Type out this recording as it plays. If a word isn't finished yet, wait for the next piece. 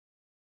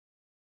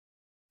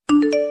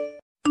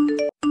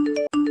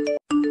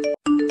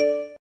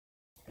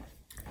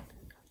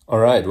All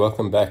right,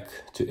 welcome back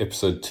to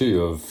episode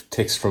 2 of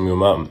Text from Your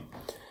Mum.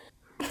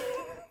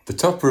 The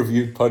top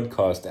reviewed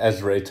podcast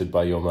as rated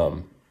by your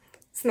mum.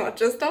 It's not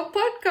just our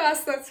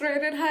podcast that's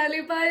rated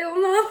highly by your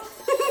mum.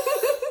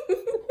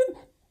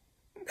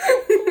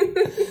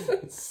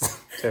 It's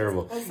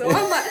terrible.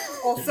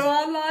 Also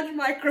our large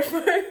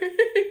microphone.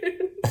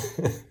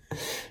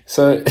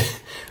 So,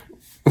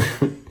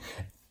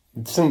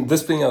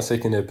 this being our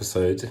second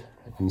episode,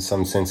 in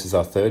some senses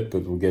our third,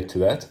 but we'll get to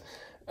that.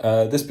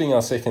 This being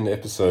our second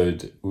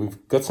episode,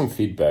 we've got some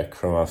feedback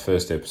from our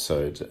first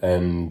episode,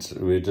 and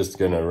we're just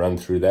going to run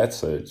through that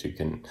so that you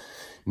can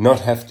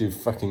not have to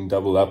fucking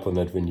double up on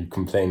it when you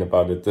complain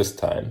about it this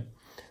time.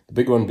 The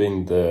big one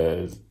being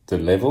the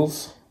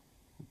levels.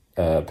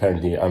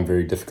 Apparently, I'm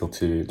very difficult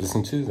to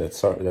listen to. I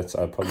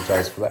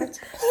apologize for that.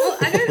 Well,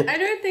 I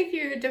don't think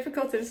you're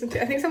difficult to listen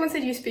to. I think someone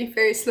said you speak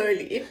very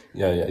slowly.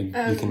 Yeah.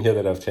 You can hear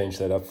that I've changed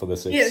that up for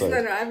this episode. Yes,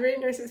 no, I've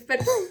really noticed.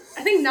 But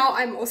I think now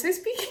I'm also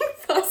speaking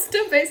faster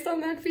based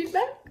on that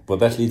feedback. Well,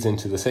 that leads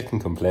into the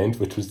second complaint,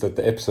 which was that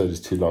the episode is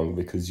too long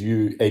because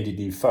you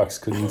ADD fucks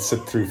couldn't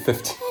sit through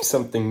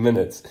 50-something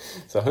minutes.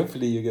 So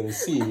hopefully you're going to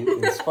see...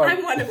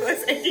 I'm one of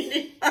those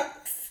ADD fucks.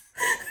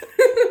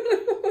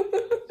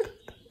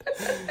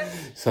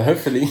 So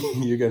hopefully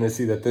you're going to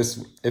see that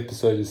this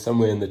episode is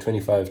somewhere in the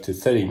 25 to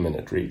 30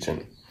 minute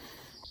region.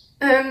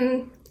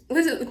 Do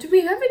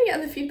we have any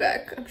other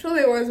feedback? I'm sure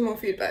there was more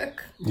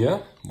feedback.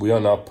 Yeah, we are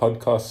now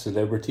podcast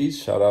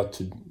celebrities. Shout out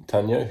to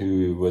Tanya,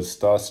 who was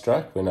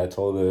starstruck when I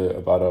told her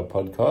about our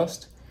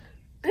podcast.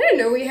 I didn't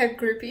know we had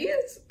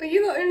groupies. Are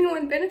you the only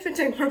one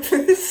benefiting from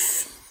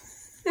this?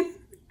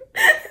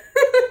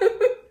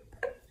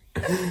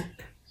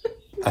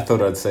 I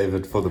thought I'd save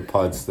it for the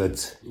pods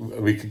that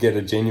we could get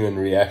a genuine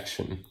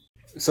reaction.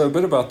 So a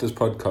bit about this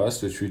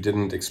podcast, which we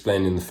didn't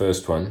explain in the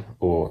first one,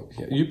 or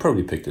you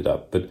probably picked it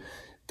up, but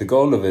the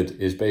goal of it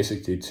is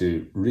basically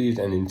to read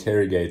and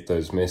interrogate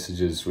those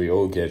messages we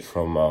all get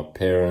from our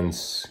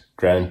parents,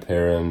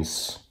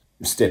 grandparents,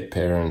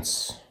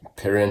 step-parents,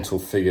 parental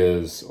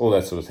figures, all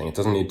that sort of thing. It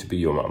doesn't need to be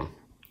your mum.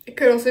 It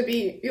could also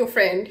be your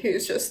friend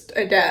who's just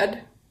a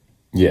dad.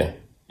 Yeah,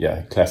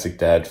 classic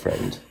dad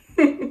friend.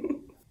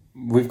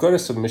 We've got a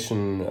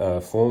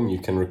submission form. You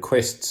can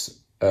request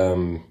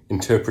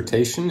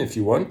interpretation if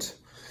you want,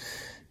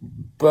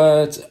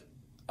 but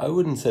I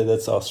wouldn't say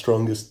that's our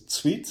strongest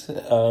suite.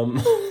 What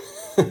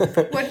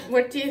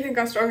do you think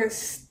our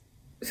strongest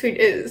suite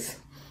is?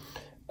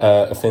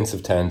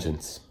 Offensive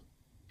tangents.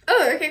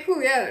 Oh, okay,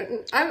 cool, yeah.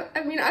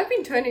 I mean, I've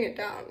been turning it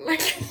down.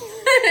 Like,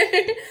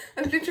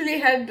 I've literally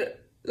had,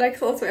 like,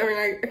 thoughts where I'm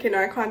like, okay, no,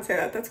 I can't say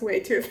that. That's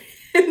way too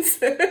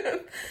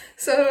offensive.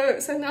 So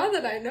now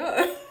that I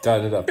know.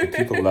 Dial it up. The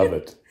people love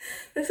it.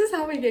 This is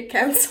how we get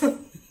cancelled.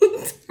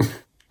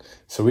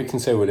 So we can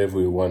say whatever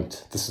we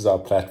want. This is our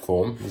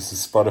platform. This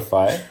is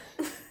Spotify.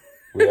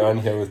 We're on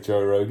here with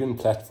Joe Rogan,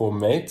 platform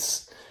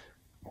mates,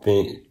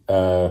 bringing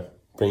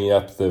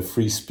up the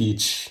free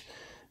speech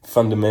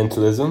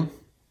fundamentalism.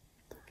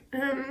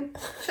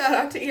 Shout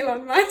out to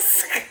Elon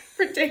Musk,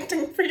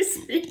 protecting free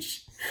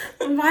speech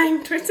and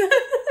buying Twitter.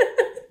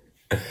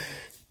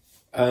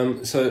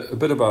 So a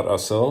bit about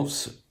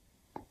ourselves,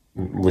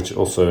 which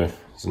also is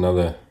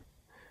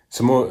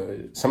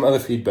some other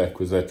feedback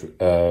was that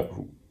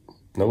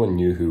no one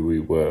knew who we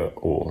were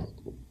or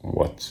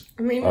what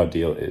our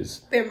deal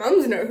is. Their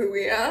mums know who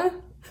we are.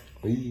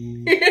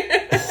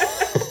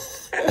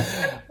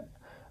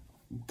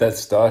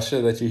 That's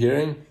Dasha that you're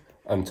hearing.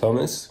 I'm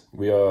Thomas.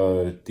 We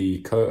are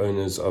the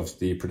co-owners of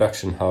the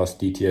production house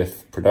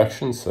DTF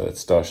Productions. So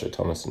it's Dasha,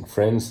 Thomas and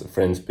Friends. The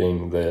Friends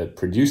being the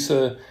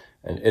producer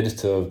and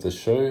editor of the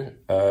show.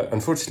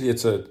 Unfortunately,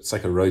 it's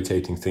like a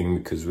rotating thing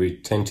because we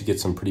tend to get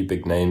some pretty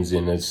big names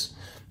in as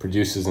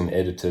producers and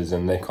editors,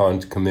 and they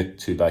can't commit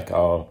to like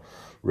our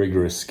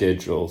rigorous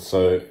schedule.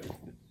 So,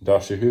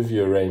 Dasha, who have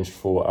you arranged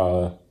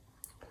to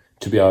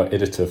be our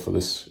editor for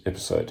this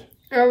episode?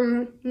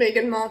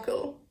 Meghan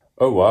Markle.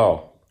 Oh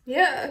wow!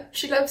 Yeah,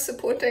 she loves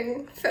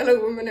supporting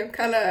fellow women of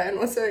color, and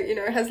also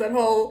has that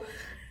whole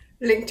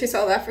link to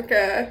South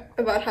Africa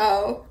about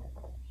how.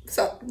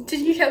 So, did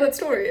you hear that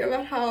story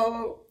about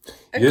how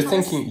you're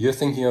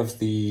thinking of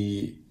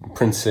the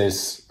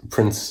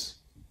Prince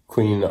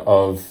Queen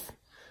of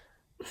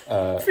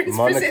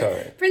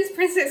Monaco.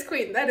 Princess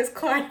Queen. That is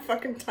quite a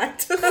fucking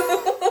title.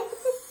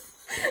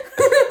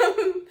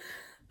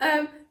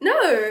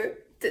 No,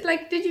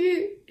 did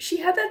you? She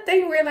had that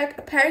thing where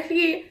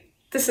apparently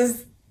this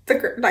is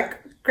the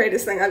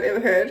greatest thing I've ever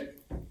heard.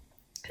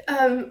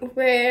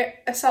 Where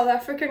a South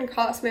African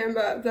cast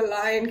member of The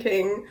Lion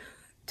King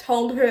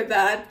told her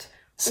that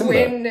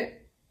Simba.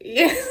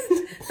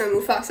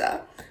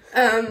 Mufasa,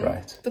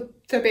 right,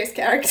 the best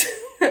character.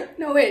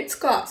 No wait,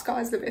 Scar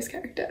is the best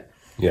character.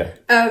 Yeah.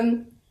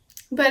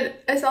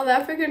 But a South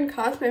African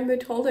cast member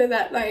told her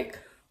that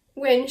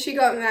when she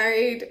got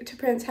married to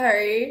Prince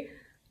Harry,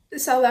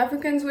 South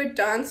Africans were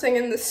dancing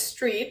in the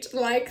street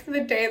like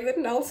the day that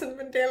Nelson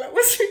Mandela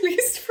was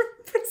released from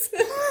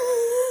prison.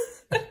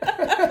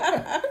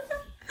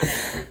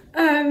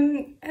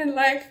 And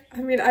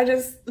I mean, I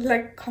just,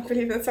 can't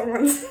believe that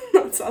someone's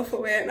not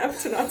self-aware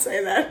enough to not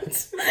say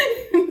that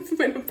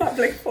in a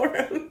public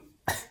forum.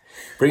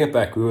 Bring it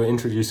back. We were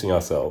introducing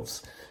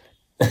ourselves.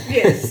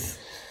 Yes.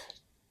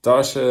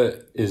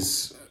 Darsha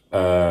is...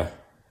 an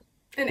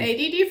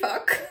ADD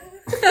fuck.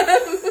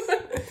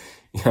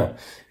 Yeah.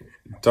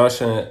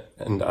 Darsha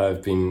and I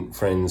have been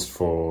friends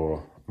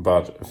for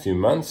about a few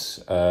months.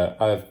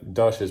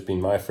 Darsha's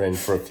been my friend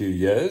for a few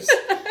years.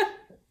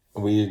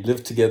 We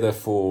lived together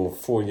for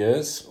 4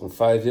 years or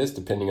 5 years,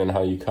 depending on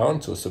how you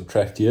count or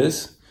subtract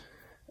years.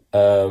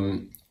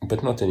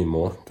 But not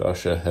anymore.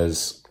 Darsha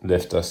has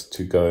left us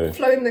to go...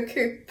 Flown the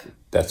coop.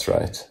 That's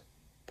right.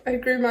 I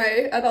grew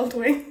my adult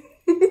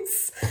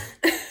wings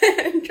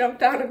and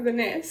jumped out of the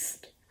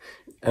nest.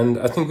 And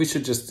I think we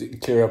should just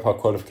clear up our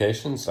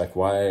qualifications, like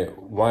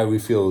why we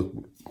feel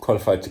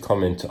qualified to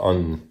comment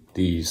on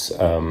these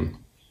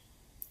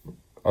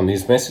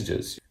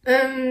messages.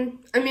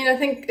 I mean, I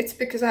think it's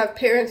because I have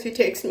parents who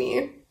text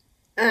me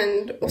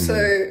and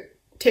also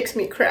text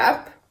me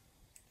crap.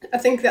 I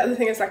think the other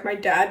thing is my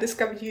dad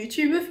discovered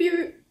YouTube a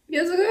few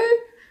years ago,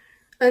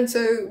 and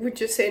so would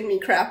just send me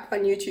crap on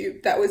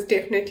YouTube that was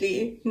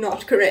definitely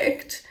not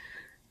correct.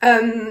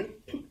 And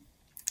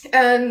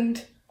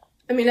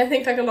I mean, I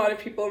think a lot of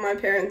people, my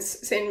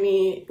parents send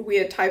me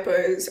weird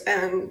typos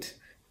and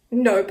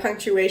no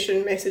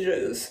punctuation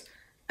messages.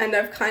 And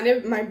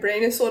my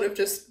brain has sort of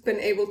just been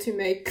able to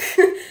make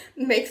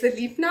the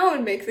leap now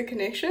and make the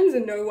connections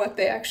and know what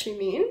they actually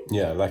mean.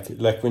 Yeah,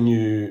 like when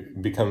you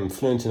become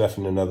fluent enough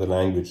in another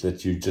language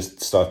that you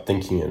just start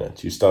thinking in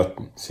it. You start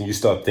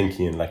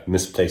thinking in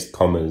misplaced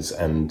commas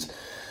and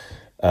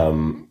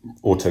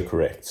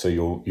autocorrect. So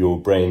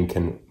your brain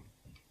can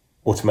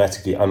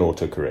automatically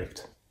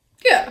unautocorrect.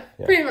 Yeah,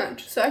 pretty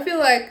much. So I feel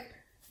like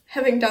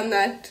having done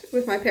that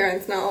with my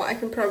parents now, I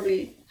can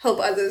probably help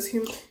others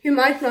who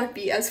might not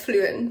be as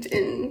fluent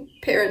in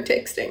parent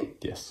texting.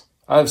 Yes.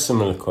 I have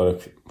similar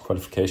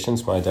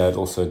qualifications. My dad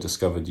also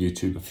discovered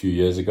YouTube a few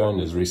years ago and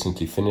has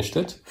recently finished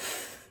it.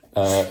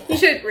 You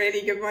should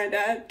really give my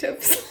dad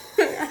tips.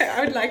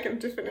 I would like him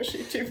to finish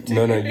YouTube too.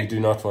 No, you do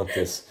not want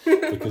this.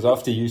 Because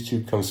after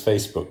YouTube comes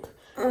Facebook.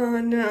 Oh,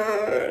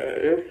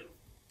 no.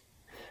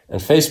 And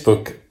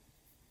Facebook,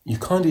 you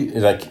can't...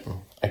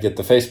 I get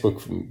the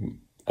Facebook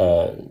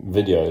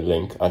video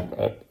link.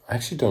 I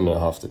actually don't know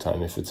half the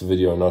time if it's a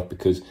video or not,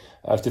 because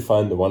I have to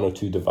find the 1 or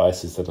 2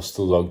 devices that are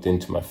still logged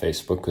into my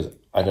Facebook, because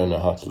I don't know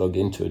how to log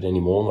into it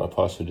anymore. My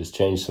password has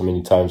changed so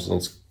many times,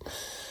 and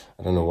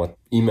I don't know what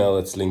email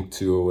it's linked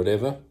to or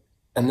whatever.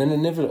 And then it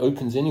never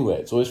opens anywhere.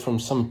 It's always from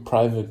some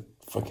private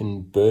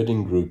fucking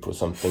birding group or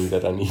something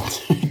that I need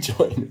to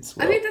join as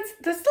well. I mean,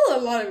 that's still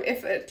a lot of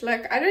effort.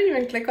 I don't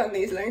even click on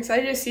these links.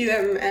 I just see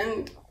them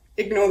and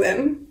ignore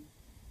them.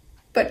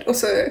 But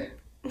also...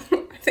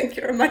 I think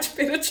you're a much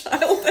better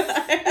child than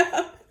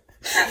I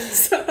am.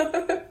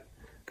 So...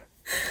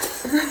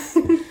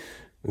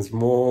 There's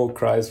more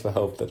cries for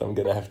help that I'm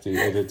going to have to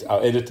edit.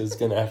 Our editor's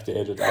going to have to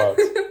edit out.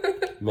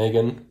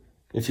 Megan,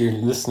 if you're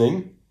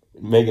listening,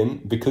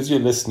 because you're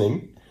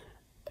listening,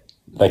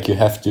 you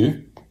have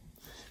to,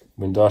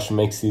 when Darsha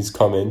makes these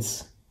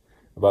comments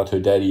about her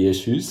daddy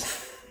issues...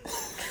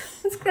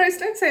 That's gross,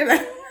 don't say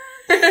that.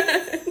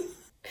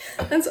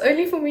 That's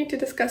only for me to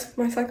discuss with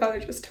my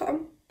psychologist,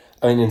 Tom.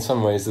 I mean, in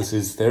some ways, this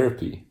is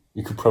therapy.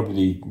 You could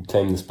probably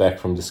claim this back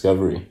from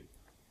Discovery.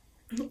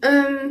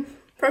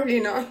 Probably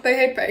not. They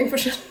hate paying for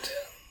shit.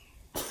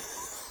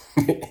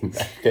 In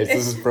that case,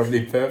 this is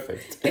probably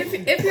perfect.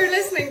 If you're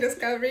listening,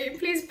 Discovery,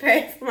 please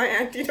pay for my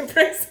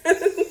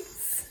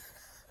antidepressants.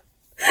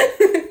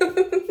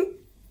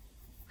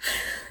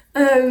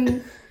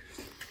 I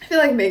feel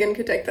like Megan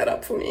could take that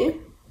up for me.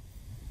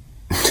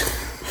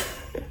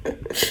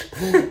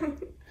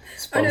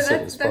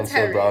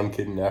 Sponsor a brown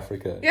kid in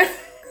Africa. Yeah.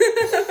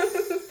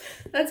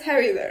 That's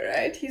Harry though,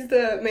 right? He's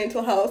the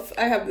mental health.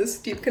 I have this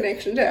deep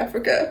connection to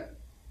Africa.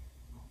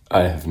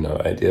 I have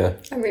no idea.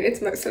 I mean,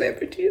 it's most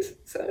celebrities,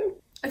 so...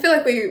 I feel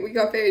like we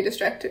got very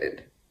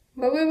distracted.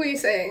 What were we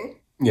saying?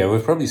 Yeah,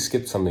 we've probably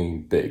skipped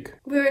something big.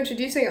 We were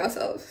introducing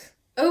ourselves.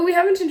 Oh, we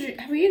haven't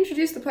have we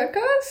introduced the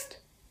podcast?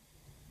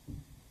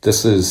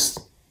 This is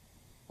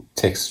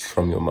text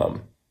from your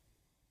mum.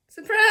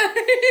 Surprise!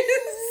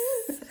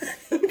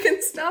 You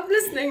can stop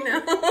listening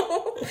now.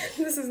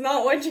 This is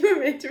not what you were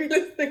meant to be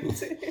listening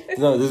to.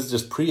 No, this is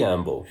just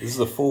preamble. This is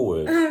a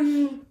foreword.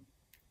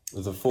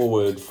 There's a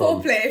foreword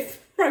from... Foreplay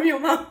from your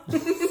mum.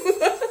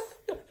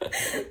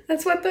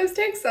 That's what those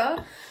texts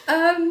are.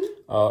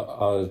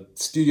 Our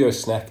studio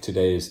snack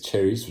today is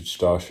cherries, which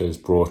Darsha has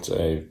brought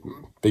a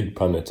big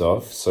punnet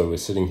of. So we're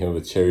sitting here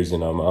with cherries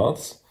in our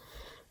mouths,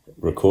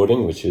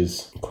 recording, which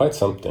is quite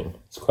something.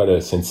 It's quite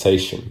a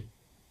sensation.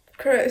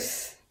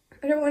 Chris,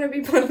 I don't want to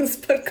be part of this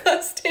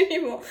podcast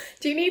anymore.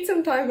 Do you need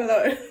some time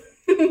alone?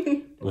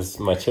 With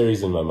my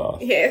cherries in my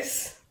mouth?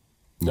 Yes.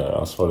 No,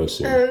 I'll swallow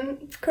soon.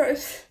 Of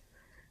course.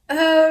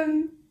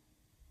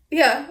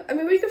 Yeah, I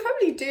mean, we could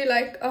probably do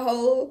a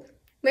whole...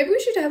 Maybe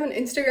we should have an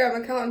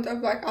Instagram account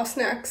of our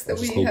snacks that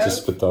we have. Just need to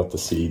spit out the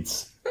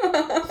seeds.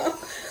 Well,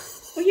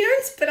 you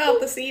don't spit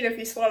out the seed if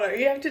you swallow.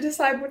 You have to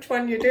decide which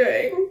one you're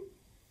doing.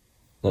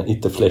 Now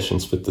eat the flesh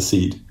and spit the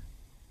seed.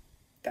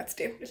 That's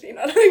definitely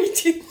not how you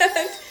do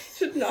that. You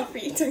should not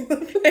be eating the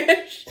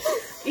flesh.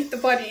 Eat the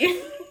body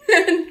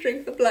and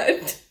drink the blood.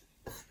 Is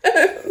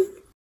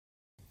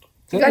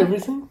that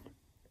everything?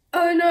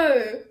 Oh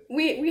no.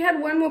 We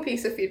had one more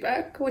piece of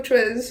feedback, which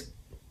was,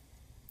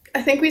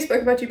 I think we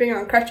spoke about you being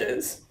on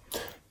crutches.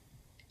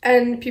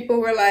 And people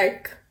were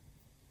like,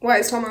 why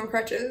is Tom on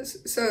crutches?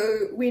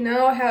 So we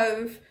now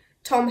have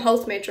Tom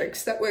health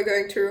metrics that we're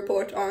going to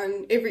report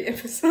on every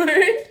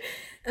episode.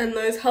 And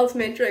those health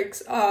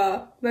metrics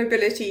are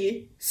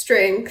mobility,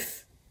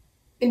 strength,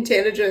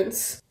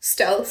 intelligence,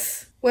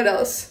 stealth. What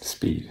else?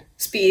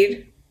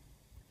 Speed.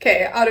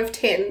 Okay, out of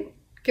 10,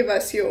 give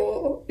us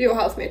your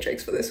health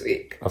metrics for this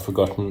week. I've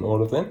forgotten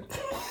all of them.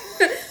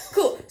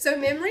 Cool. So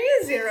memory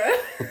is 0.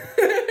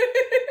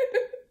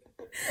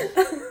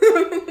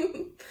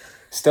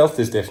 Stealth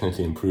is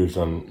definitely improved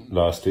on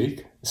last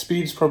week.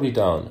 Speed's probably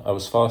down. I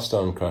was faster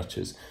on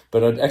crutches.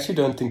 But I actually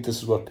don't think this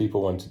is what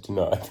people wanted to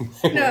know. I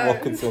think they were more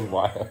concerned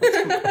why I was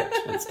on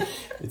crutches.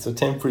 It's a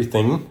temporary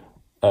thing.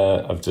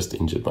 I've just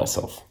injured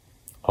myself.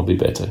 I'll be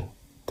better.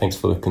 Thanks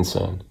for the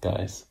concern,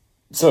 guys.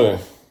 So,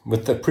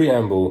 with the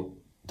preamble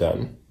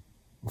done,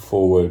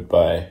 forward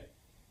by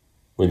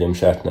William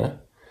Shatner.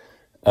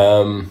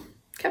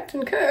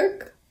 Captain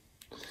Kirk.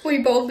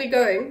 We're boldly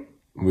going.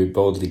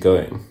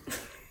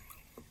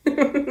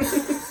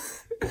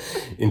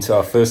 Into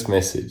our first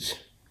message.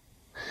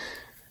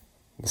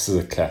 This is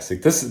a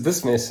classic.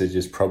 This message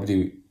is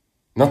probably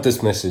not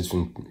this message,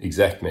 an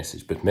exact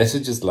message, but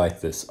messages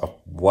like this are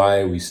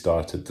why we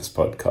started this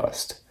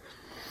podcast.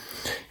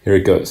 Here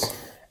it goes.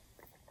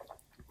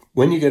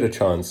 When you get a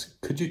chance,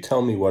 could you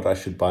tell me what I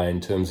should buy in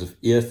terms of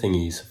ear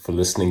thingies for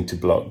listening to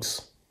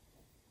blogs?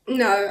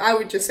 No, I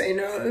would just say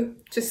no,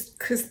 just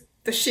because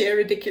the sheer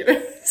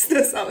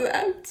ridiculousness of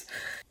that.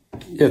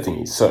 Ear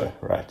thingies. So,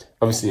 right.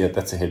 Obviously,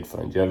 that's a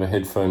headphone. Do you have a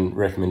headphone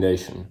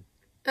recommendation?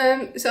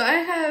 So I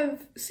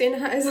have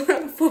Sennheiser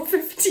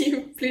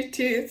 450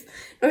 Bluetooth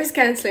noise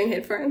cancelling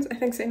headphones. I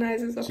think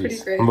Sennheisers are pretty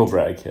great. Humble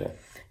brag here.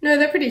 No,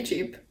 they're pretty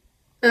cheap.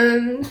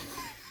 I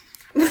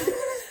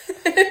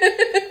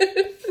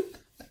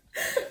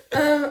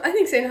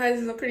think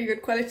Sennheisers are pretty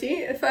good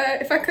quality.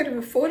 If I could have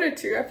afforded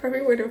to, I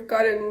probably would have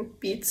gotten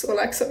Beats or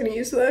like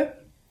Sony's though.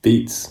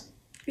 Beats?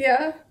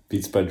 Yeah.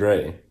 Beats by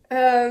Dre?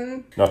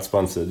 Not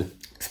sponsored.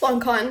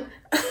 SponCon.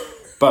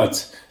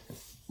 But,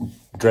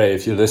 Dre,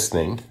 if you're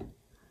listening,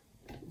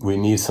 we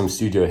need some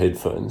studio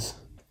headphones.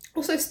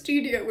 Also,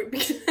 studio would be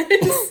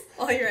nice.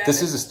 While you're at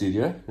This is a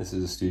studio.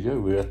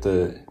 We're at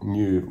the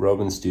new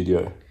Robin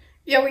studio.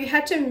 Yeah, we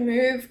had to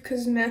move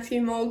because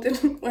Matthew Mould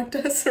didn't want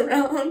us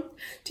around.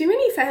 Too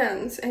many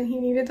fans, and he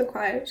needed the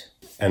quiet.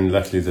 And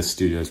luckily the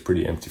studio is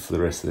pretty empty for the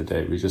rest of the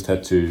day. We just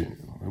had to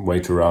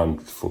wait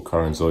around for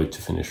Karen Zoe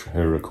to finish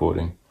her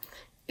recording.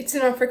 It's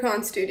an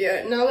Afrikaans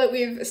studio. Now that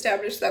we've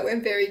established that we're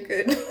very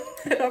good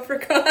at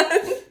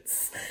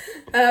Afrikaans,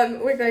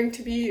 we're going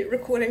to be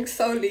recording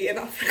solely in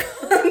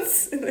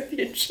Afrikaans in the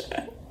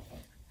future.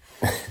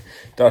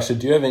 Dasha,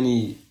 do you have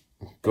any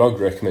blog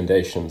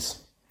recommendations?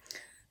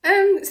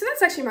 So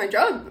that's actually my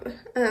job.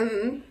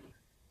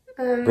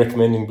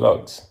 Recommending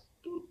blogs?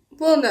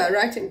 Well, no,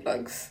 writing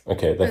blogs.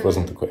 Okay, that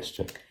wasn't the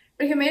question.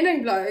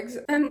 Recommending blogs.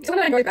 So what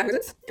I enjoy bad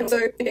wizards, and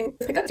also thinking,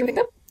 bad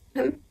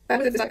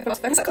wizards is like a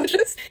philosopher and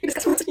psychologist. He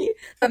discussed philosophy.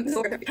 This is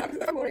all going to be time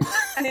because I'm boring.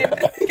 And then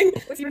thinking,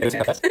 what's he really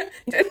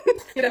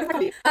you know,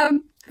 funny.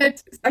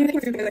 But I'm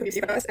thinking through things like BBC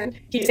first, and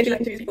he essentially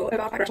interviews people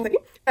about irrational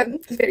thinking.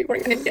 It's very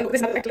boring. And then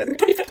there's another lecture that's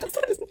 20 minutes to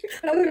listen to.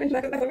 And I was going to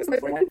mention that I thought it was the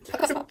most boring one.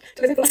 Podcast about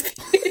to listen to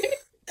philosophy.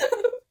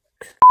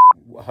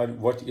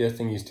 What ear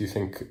thingies do you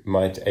think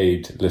might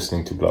aid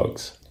listening to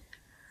blogs?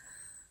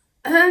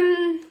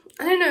 I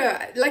don't know.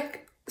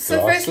 Like, so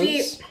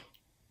Glasses?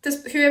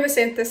 Firstly, whoever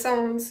sent this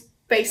sounds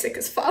basic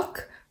as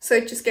fuck. So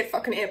just get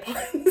fucking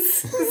AirPods.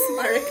 This is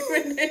my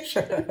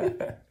recommendation.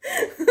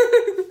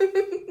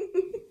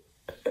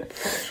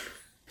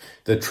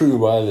 The true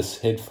wireless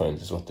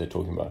headphones is what they're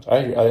talking about.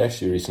 I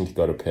actually recently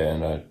got a pair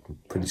and I'm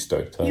pretty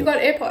stoked. You got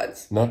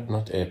AirPods? Not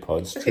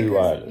AirPods, okay, true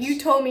wireless. You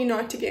told me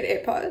not to get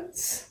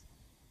AirPods.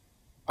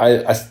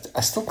 I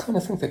still kind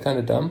of think they're kind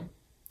of dumb.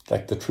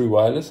 Like the true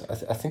wireless.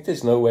 I think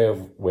there's no way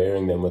of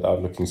wearing them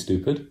without looking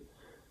stupid.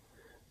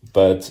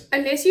 But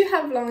unless you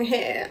have long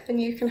hair and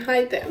you can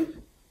hide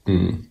them.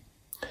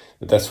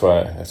 But that's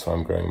why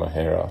I'm growing my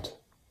hair out.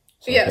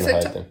 So yeah, so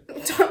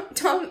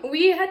Tom,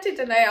 we had to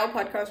delay our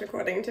podcast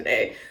recording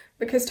today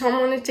because Tom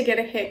wanted to get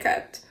a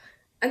haircut.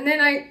 And then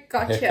I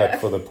got here.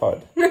 Haircut for the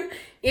pod.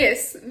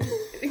 Yes.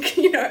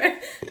 You know,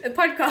 a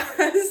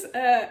podcast,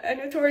 a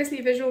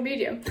notoriously visual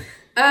medium.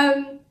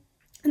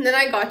 And then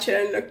I got here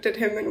and looked at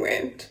him and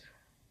went,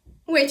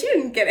 wait, you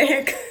didn't get a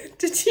haircut,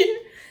 did you?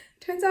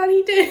 Turns out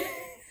he did.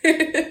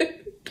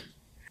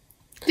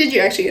 Did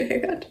you actually get a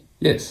haircut?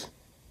 Yes.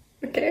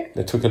 Okay.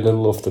 They took a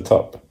little off the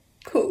top.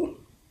 Cool.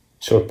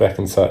 Short back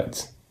and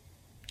sides.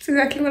 That's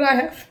exactly what I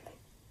have.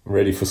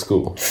 Ready for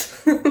school.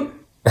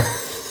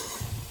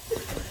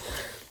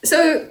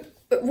 So,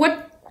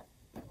 what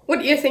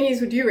What ear thingies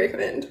would you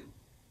recommend?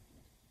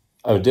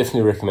 I would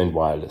definitely recommend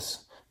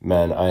wireless.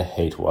 Man, I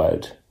hate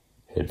wired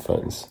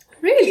headphones.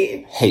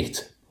 Really?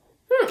 Hate.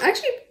 I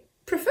actually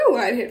prefer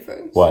wired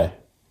headphones. Why?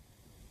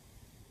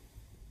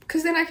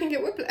 Because then I can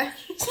get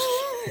whiplash.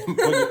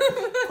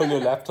 pull your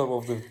laptop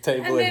off the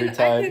table and every then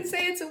time. I can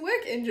say it's a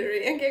work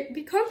injury and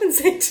be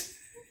compensated.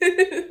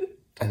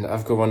 And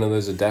I've got one of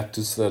those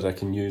adapters so that I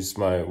can use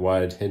my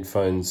wired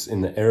headphones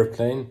in the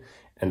aeroplane,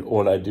 and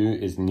all I do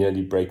is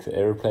nearly break the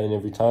aeroplane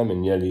every time,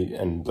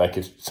 and like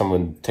if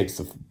someone takes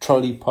the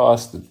trolley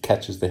past, it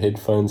catches the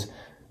headphones.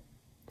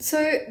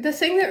 So the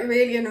thing that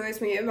really annoys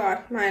me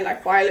about my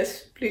like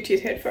wireless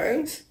Bluetooth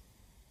headphones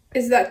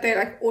is that they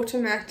like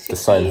automatically... The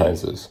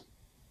Sennheisers.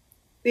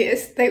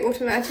 Yes, they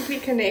automatically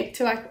connect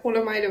to like all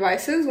of my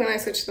devices when I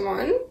switch them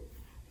on.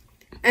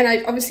 And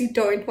I obviously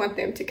don't want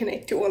them to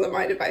connect to all of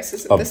my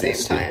devices at the same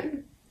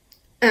time.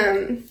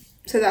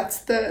 So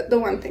that's the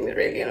one thing that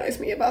really annoys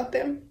me about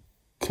them.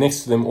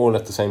 Connects to them all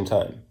at the same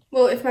time?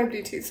 Well, if my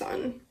Bluetooth's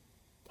on.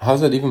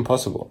 How's that even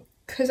possible?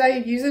 Because I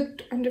use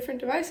it on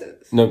different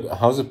devices. No,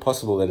 how's it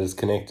possible that it's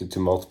connected to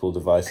multiple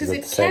devices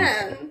at the same time?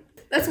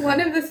 Because it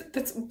can.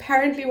 That's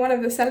apparently one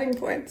of the selling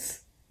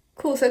points.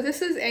 Cool, so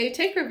this is a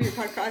tech review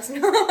podcast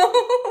now.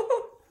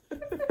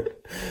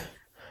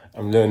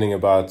 I'm learning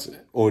about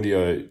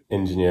audio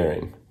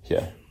engineering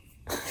here.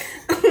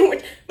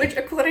 which,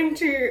 according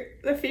to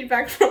the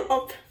feedback from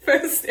our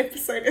first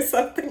episode, is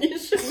something you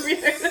shouldn't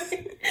be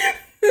learning.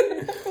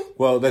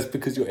 Well, that's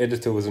because your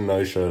editor was a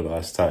no-show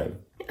last time.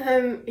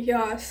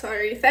 Yeah,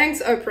 sorry.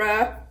 Thanks,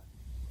 Oprah.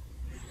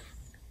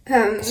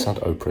 It's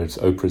not Oprah, it's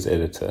Oprah's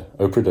editor.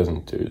 Oprah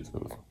doesn't do it.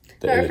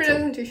 Oprah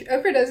doesn't do...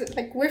 Oprah does it,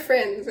 like, we're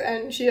friends,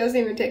 and she doesn't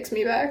even text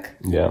me back.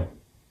 Yeah.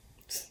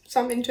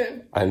 Some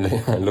intern. I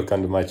look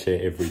under my chair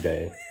every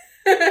day.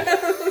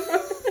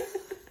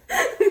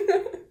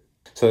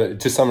 So,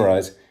 to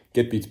summarize,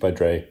 get Beats by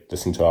Dre,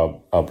 listen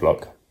to our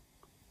blog.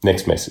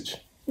 Next message.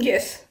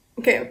 Yes.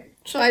 Okay.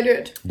 Shall I do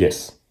it?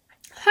 Yes.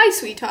 Hi,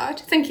 sweetheart.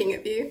 Thinking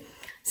of you.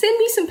 Send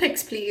me some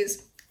pics,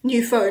 please.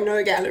 New phone,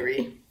 no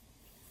gallery.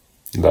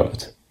 Love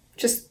it.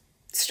 Just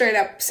straight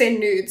up send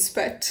nudes,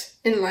 but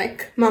in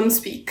like mum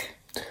speak.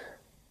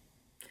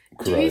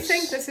 Gross. Do you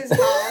think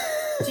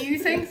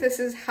this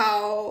is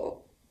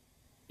how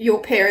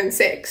your parents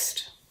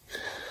sexted?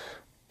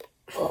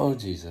 Oh,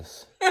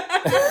 Jesus.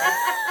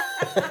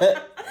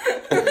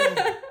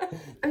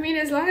 I mean,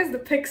 as long as the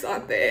pics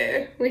aren't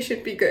there, we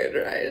should be good,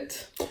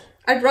 right?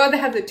 I'd rather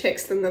have the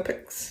text than the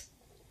pics.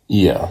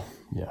 Yeah.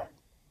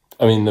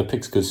 I mean, the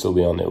pics could still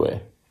be on their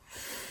way.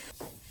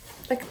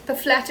 Like the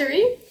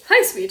flattery,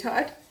 hi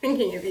sweetheart,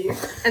 thinking of you.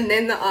 And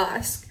then the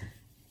ask,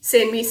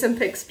 send me some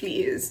pics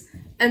please.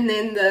 And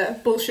then the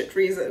bullshit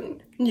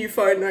reason, new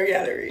phone, no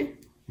gallery.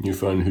 New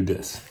phone, who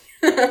dis?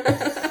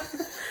 I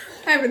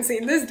haven't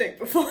seen this dick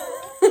before.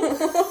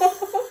 I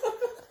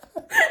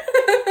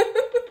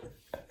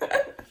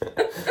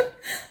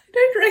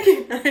don't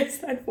recognize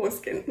that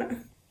foreskin now.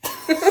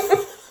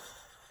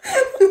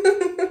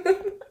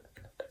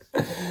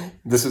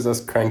 This is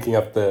us cranking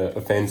up the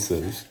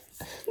offensive,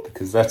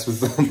 because that was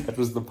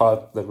the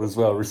part that was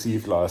well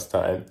received last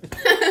time.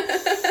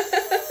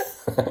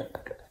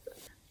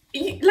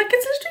 It's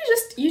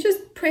literally you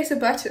just press a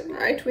button,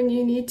 right, when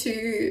you need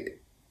to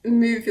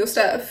move your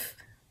stuff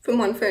from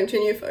one phone to a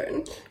new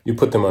phone. You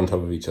put them on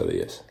top of each other,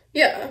 yes.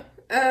 Yeah.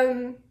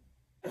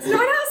 It's not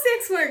how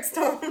sex works,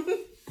 Tom.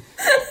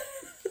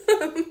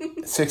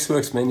 Sex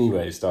works many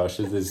ways,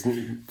 Dasha. There's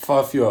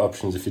far fewer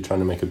options if you're trying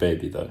to make a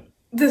baby, though.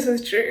 This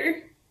is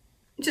true.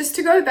 Just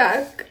to go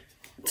back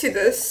to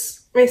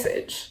this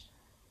message,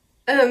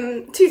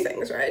 two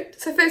things, right?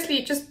 So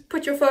firstly, just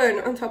put your phone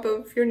on top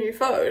of your new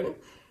phone,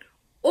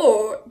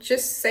 or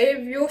just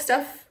save your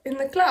stuff in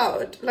the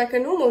cloud like a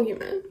normal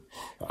human.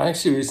 I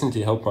actually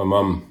recently helped my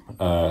mum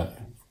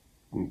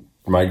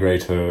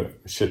migrate her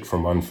shit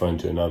from one phone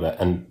to another,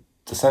 and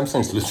the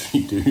Samsungs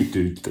literally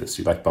do this.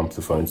 You like bump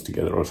the phones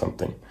together or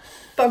something.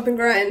 Bump and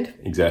grind.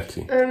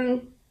 Exactly.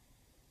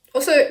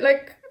 Also,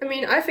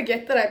 I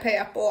forget that I pay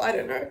Apple, I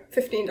don't know,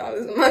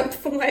 $15 a month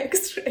for my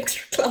extra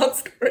cloud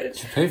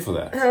storage. You pay for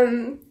that?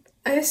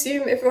 I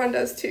assume everyone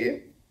does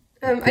too.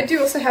 I do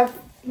also have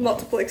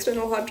multiple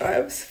external hard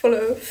drives full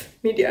of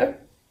media.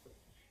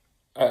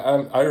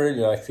 I really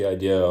like the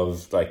idea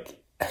of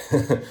like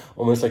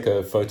almost like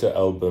a photo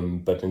album,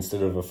 but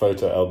instead of a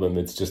photo album,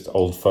 it's just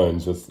old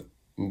phones with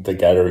the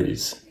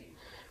galleries.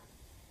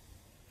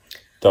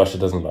 Dasha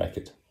doesn't like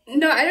it.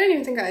 No, I don't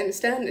even think I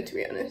understand it, to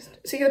be honest.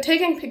 So you're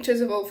taking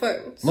pictures of old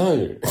phones?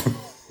 No.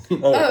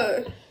 No.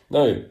 Oh.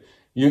 No.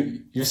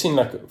 You've seen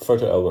like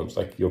photo albums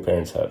like your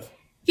parents have.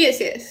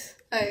 Yes.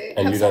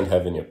 And you don't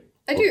have any.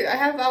 I do. I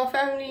have our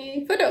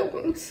family photo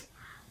albums.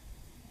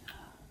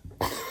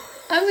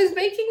 I was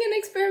making an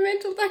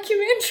experimental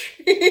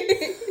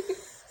documentary.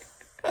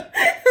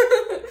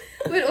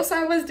 But also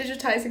I was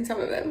digitizing some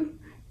of them.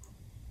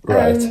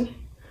 Right.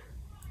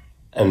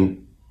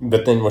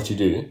 But then what you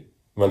do,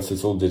 once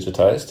it's all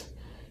digitized,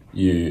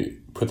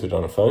 you put it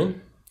on a phone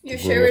You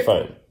Is it on share your it.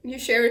 phone? You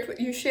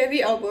share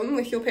the album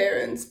with your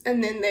parents,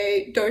 and then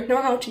they don't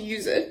know how to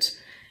use it,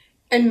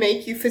 and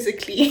make you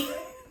physically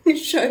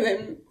show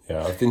them.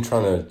 Yeah, I've been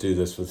trying to do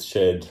this with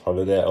shared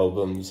holiday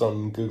albums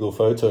on Google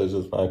Photos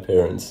with my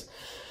parents,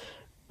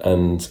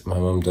 and my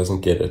mum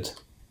doesn't get it.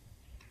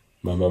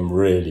 My mum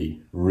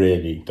really,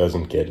 really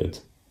doesn't get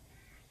it.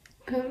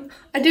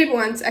 I did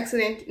once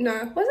accidentally.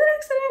 No, was it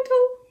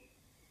accidental?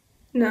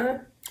 No.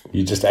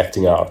 You're just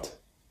acting out.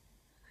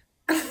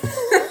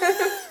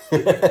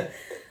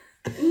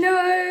 No,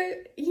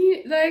 I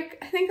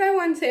think I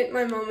once sent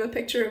my mum a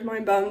picture of my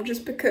bum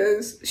just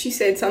because she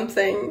said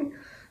something.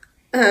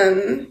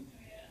 I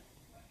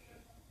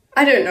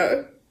don't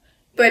know,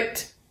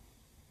 but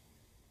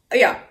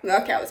yeah,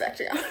 okay, I was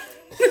acting out.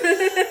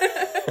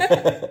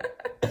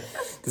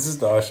 This is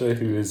Dasha,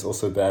 who is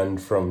also banned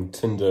from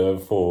Tinder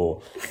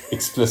for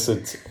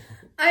explicit,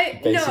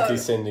 basically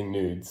sending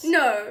nudes.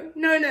 No.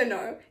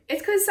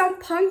 It's because some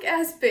punk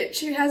ass bitch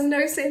who has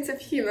no sense of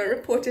humor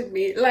reported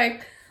me.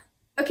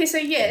 Okay, so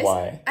yes.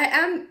 Why? I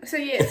am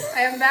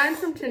banned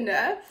from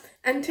Tinder,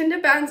 and Tinder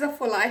bans are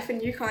for life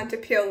and you can't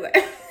appeal them.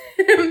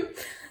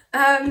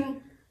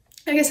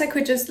 I guess I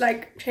could just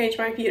change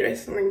my feed or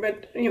something,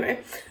 but anyway.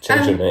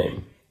 Change your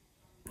name.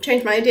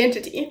 Change my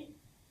identity.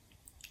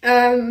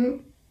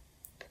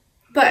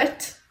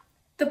 But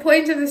the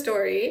point of the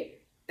story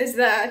is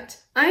that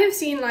I have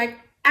seen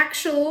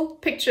actual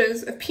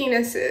pictures of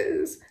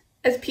penises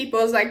as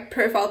people's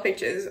profile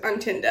pictures on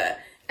Tinder,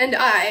 and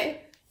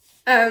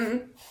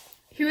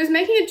he was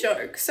making a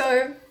joke.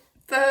 So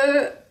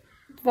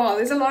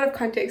there's a lot of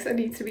context that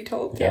needs to be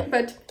told here,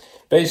 but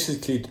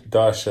basically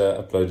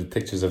Dasha uploaded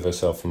pictures of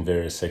herself in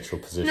various sexual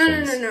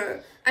positions. No.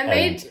 I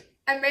made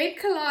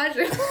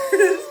collages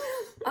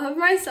of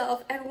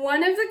myself, and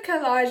one of the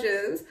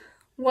collages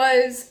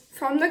was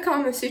from the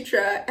Kama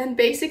Sutra, and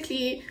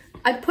basically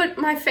I put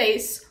my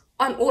face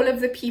on all of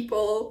the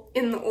people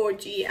in the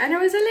orgy, and it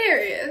was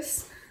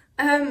hilarious.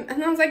 And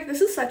I was like,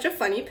 this is such a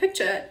funny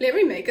picture. Let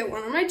me make it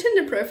one of my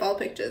Tinder profile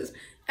pictures.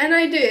 And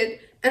I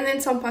did. And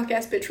then some punk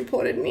ass bitch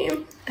reported me,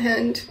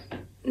 and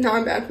now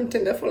I'm banned from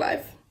Tinder for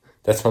life.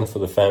 That's one for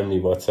the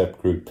family WhatsApp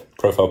group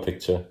profile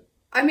picture.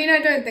 I mean, I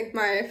don't think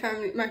my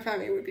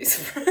family would be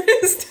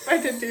surprised if I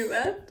did do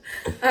that.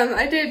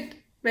 I did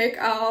make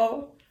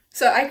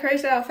so I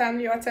created our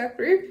family WhatsApp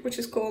group, which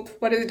is called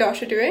What is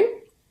Dasha Doing?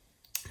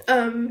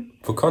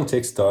 For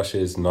context, Dasha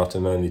is not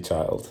an only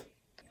child.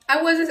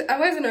 I was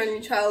an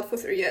only child for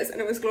 3 years, and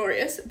it was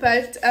glorious.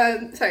 But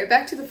sorry,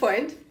 back to the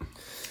point.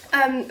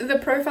 The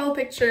profile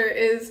picture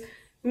is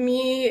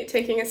me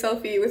taking a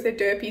selfie with a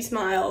derpy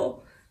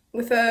smile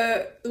with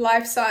a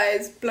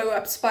life-size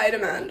blow-up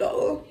Spider-Man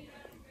doll.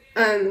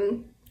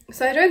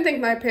 So I don't think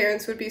my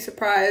parents would be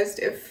surprised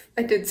if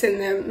I did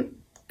send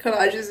them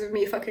collages of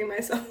me fucking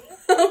myself.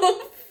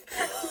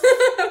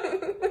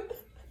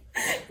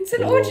 It's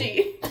an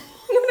orgy.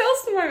 What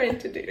else am I meant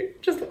to do?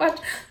 Just watch.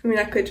 I mean,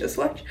 I could just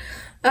watch.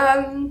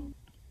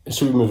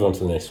 Should we move on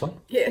to the next one?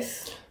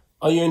 Yes.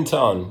 Are you in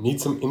town?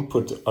 Need some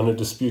input on a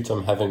dispute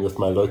I'm having with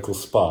my local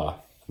spa.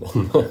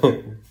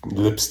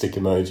 Lipstick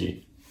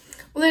emoji.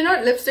 Well, they're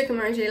not lipstick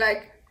emoji,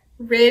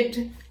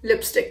 red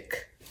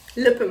lipstick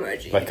lip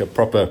emoji. Like a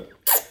proper...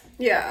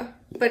 Yeah,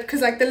 but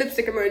because the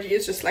lipstick emoji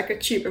is just a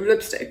tube of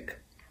lipstick.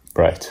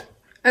 Right.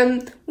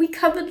 We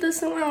covered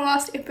this in our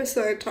last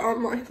episode,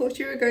 Tom. I thought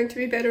you were going to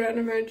be better at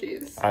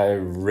emojis. I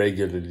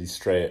regularly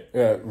stray...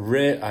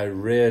 I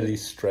rarely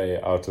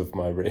stray out of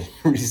my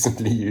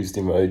recently used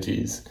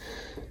emojis.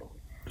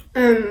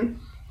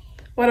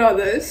 What are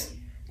those?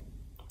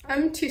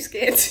 I'm too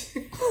scared to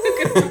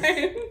look at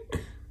mine.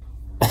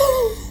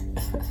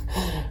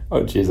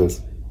 Oh,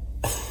 Jesus.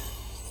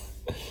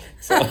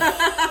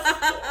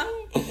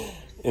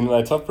 In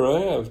my top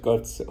row, I've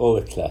got all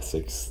the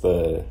classics.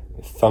 The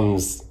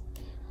thumbs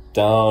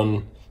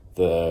down,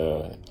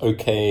 the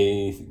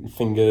okay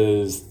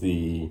fingers,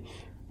 the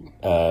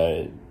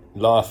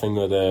laughing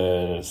with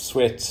a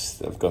sweat.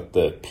 I've got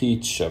the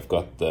peach, I've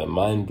got the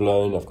mind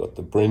blown, I've got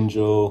the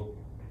brinjal.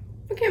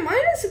 Okay,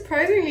 mine is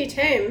surprisingly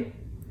tame.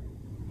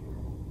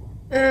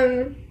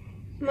 I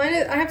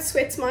have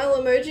sweat smile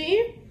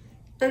emoji,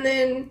 and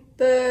then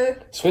the...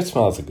 Sweat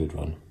smile's a good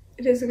one.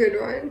 It is a good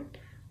one.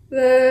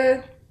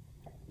 The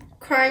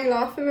crying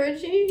laugh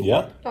emoji.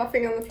 Yeah.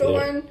 Laughing on the floor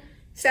one.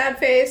 Sad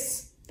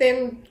face,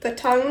 then the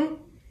tongue,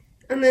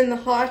 and then the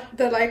heart,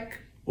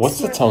 What's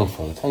the tongue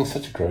for? The tongue's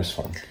such a gross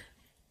one.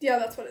 Yeah,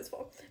 that's what it's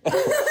for.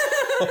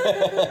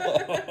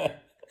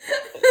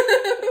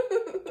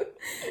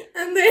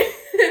 And then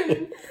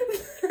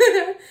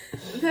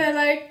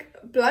the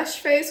blush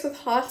face with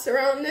hearts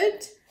around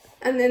it,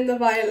 and then the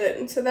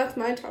violin. So that's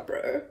my top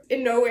row.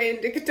 In no way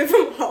indicative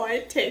of how I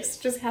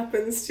taste, just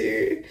happens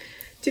to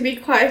be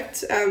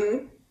quite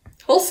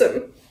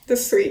wholesome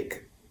this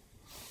week.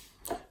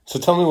 So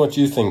tell me what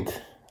you think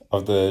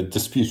of the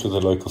dispute with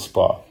the local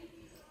spa.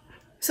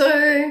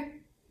 So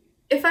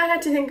if I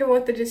had to think of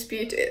what the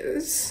dispute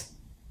is,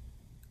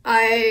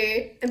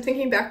 I am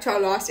thinking back to our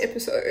last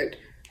episode.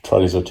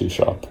 Trolleys are too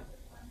sharp.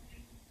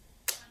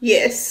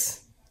 Yes.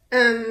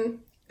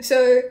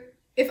 So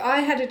if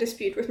I had a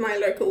dispute with my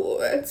local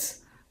Woolworths,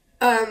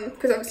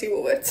 because obviously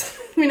Woolworths,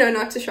 we know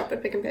not to shop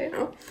at Pick and Pay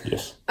now.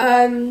 Yes.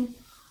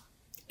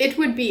 It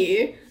would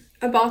be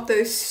about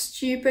those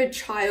stupid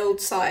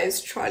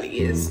child-sized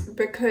trolleys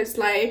because,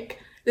 like,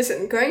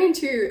 listen, going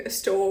into a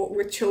store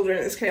with children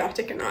is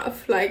chaotic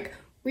enough. Like,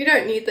 we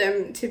don't need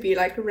them to be,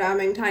 like,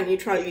 ramming tiny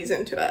trolleys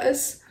into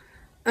us.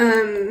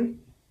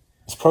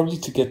 It's probably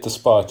to get the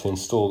Spar to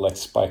install, like,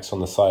 spikes on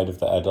the side of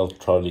the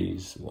adult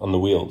trolleys, on the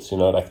wheels, you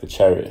know, like the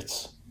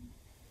chariots.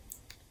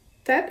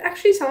 That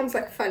actually sounds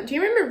like fun. Do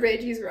you remember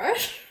Reggie's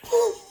Rush?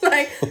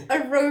 Like,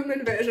 a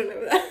Roman version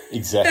of that.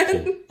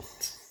 Exactly.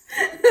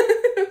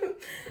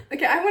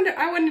 Okay, I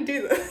want to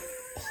do this.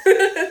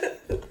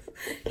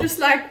 Just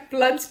like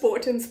blood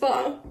sport and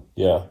Spa.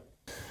 Yeah.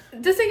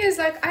 The thing is,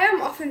 like, I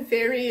am often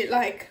very,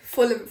 like,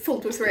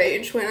 filled with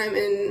rage when I'm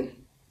in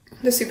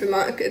the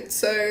supermarket,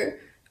 so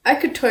I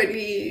could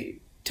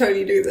totally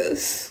do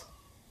this.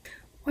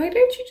 Why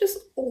don't you just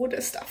order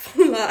stuff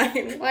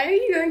online? Why are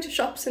you going to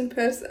shops in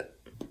person?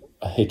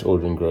 I hate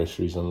ordering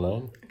groceries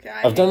online. Okay,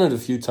 I've done it a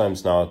few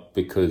times now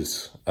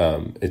because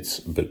it's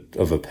a bit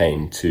of a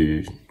pain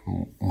to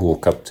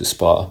walk up to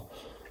Spar.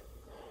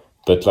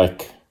 But,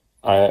 like,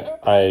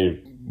 I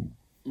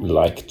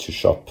like to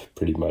shop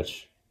pretty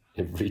much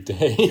every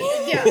day.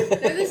 Yeah,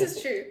 no, this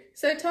is true.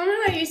 So Tom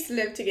and I used to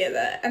live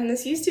together, and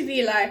this used to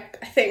be, like,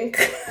 I think...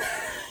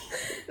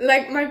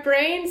 like, my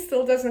brain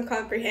still doesn't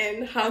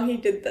comprehend how he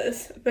did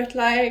this, but,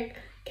 like,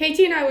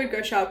 Katie and I would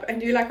go shop and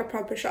do, like, a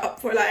proper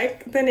shop for,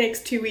 like, the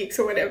next 2 weeks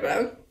or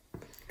whatever.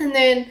 And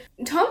then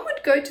Tom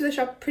would go to the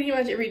shop pretty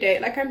much every day.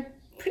 Like, I'm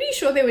pretty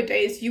sure there were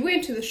days you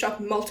went to the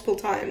shop multiple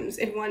times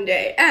in one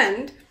day,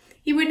 and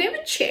he would never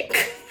check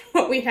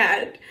what we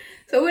had.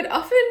 So would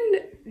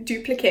often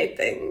duplicate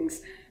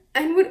things,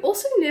 and would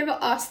also never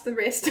ask the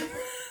rest of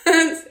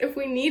us if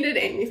we needed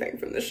anything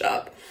from the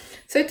shop.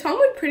 So Tom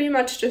would pretty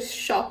much just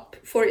shop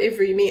for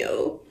every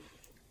meal,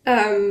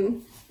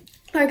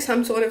 like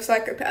some sort of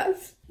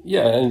psychopath.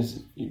 Yeah,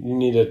 and you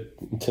need a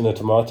tin of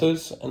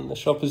tomatoes, and the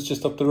shop is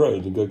just up the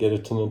road. You go get a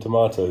tin of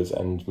tomatoes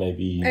and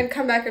maybe... And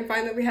come back and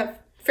find that we have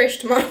fresh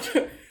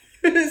tomatoes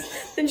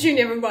that you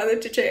never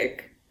bothered to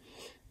check.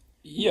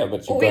 Yeah,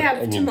 but we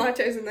have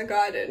tomatoes in the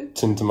garden.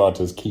 Tin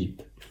tomatoes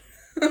keep.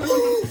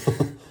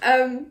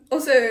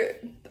 Also,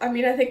 I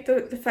mean, I think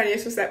the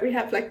funniest was that we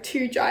have, like,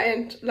 two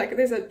giant... Like,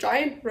 there's a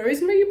giant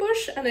rosemary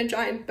bush and a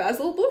giant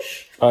basil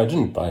bush. I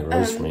didn't buy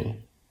rosemary.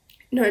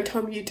 No,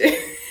 Tom, you did.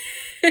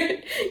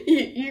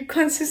 you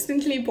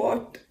consistently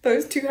bought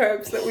those two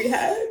herbs that we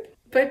had.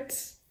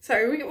 But,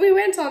 sorry, we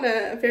went on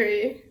a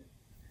very,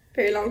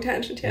 very long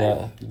tangent here.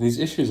 Yeah, these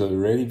issues are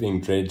really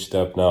being dredged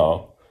up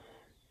now.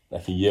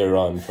 Like a year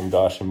on from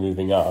Dasha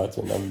moving out,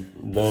 and I'm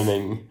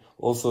learning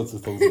all sorts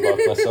of things about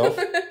myself.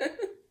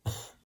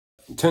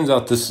 It turns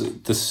out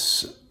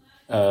this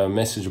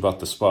message about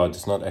the Spa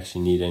does not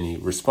actually need any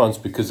response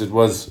because it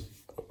was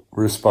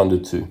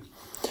responded to.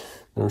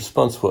 The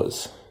response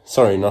was,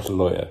 sorry, not a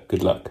lawyer,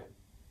 good luck.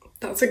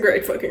 That's a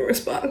great fucking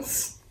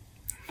response.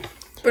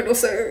 But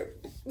also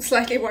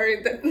slightly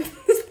worried that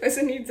this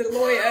person needs a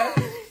lawyer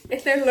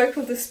if they're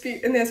local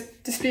dispute and there's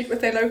dispute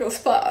with their local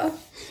spa.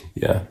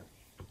 Yeah.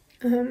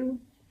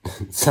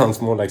 It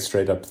sounds more like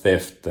straight up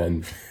theft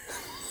than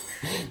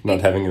not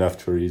having enough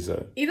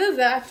chorizo. Either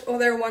that or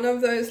they're one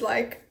of those,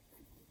 like,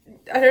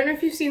 I don't know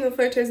if you've seen the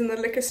photos in the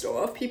liquor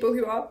store of people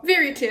who are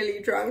very clearly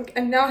drunk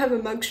and now have a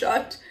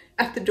mugshot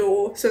at the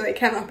door so they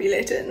cannot be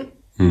let in.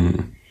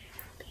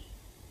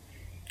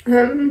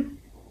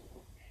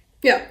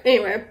 Yeah,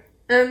 anyway,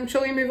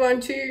 shall we move on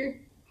to...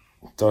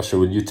 Dasha,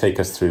 will you take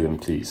us through them,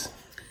 please?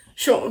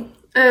 Sure.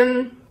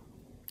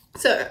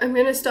 So I'm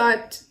going to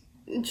start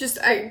just,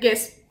 I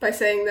guess, by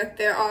saying that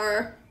there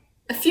are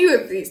a few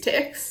of these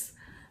texts,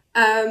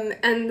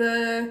 and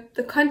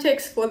the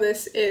context for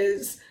this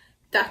is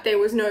that there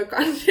was no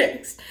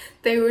context.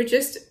 They were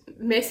just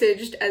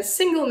messaged as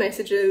single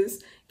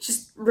messages,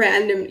 just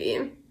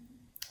randomly.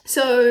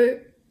 So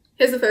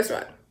here's the first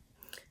one.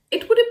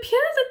 It would appear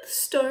that the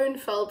stone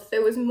felt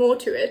there was more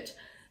to it,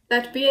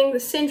 that being the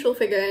central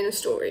figure in a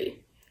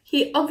story.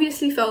 He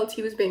obviously felt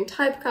he was being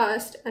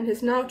typecast and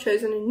has now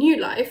chosen a new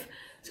life,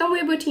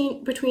 somewhere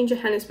between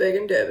Johannesburg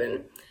and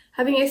Durban,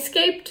 having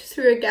escaped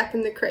through a gap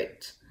in the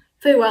crate.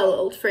 Farewell,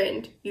 old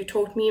friend, you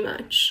taught me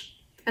much.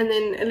 And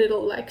then a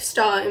little, like,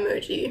 star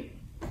emoji.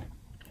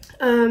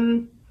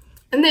 And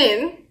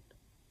then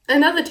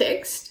another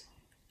text,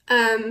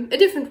 a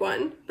different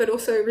one, but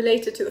also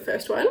related to the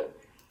first one.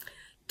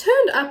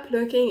 Turned up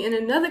lurking in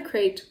another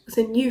crate with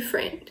a new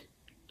friend.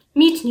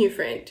 Meet new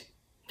friend.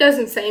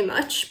 Doesn't say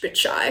much, but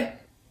shy.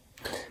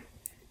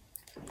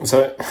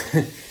 So,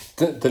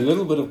 the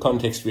little bit of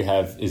context we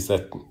have is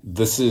that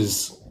this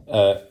is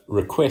a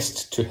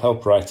request to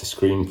help write a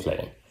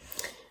screenplay.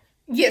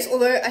 Yes,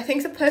 although I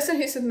think the person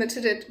who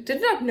submitted it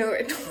did not know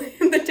it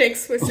when the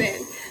text was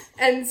sent,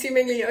 and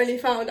seemingly only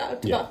found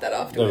out about that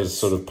afterwards. That was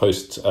sort of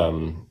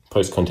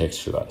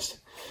post-contextualized.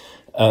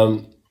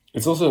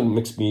 It's also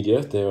mixed media.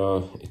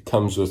 It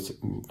comes with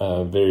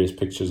various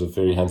pictures of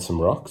very handsome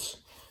rocks,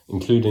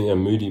 including a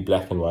moody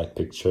black and white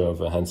picture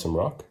of a handsome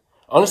rock.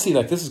 Honestly,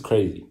 like, this is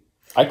crazy.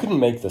 I couldn't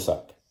make this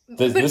up.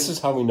 This is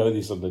how we know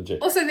these are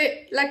legit. Also,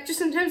 like, just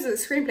in terms of the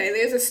screenplay,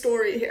 there's a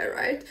story here,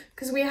 right?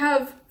 Because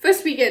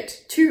first we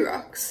get 2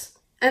 rocks,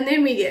 and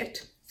then we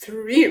get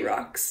 3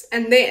 rocks,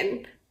 and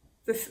then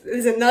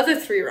there's another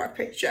 3 rock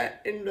picture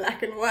in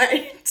black and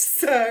white.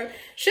 So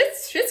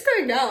shit's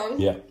going down.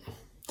 Yeah.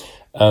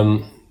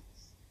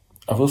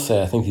 I will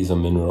say I think these are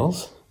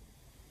minerals.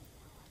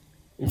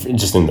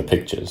 Just in the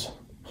pictures.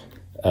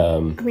 I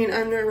mean,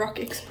 I'm no rock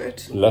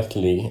expert.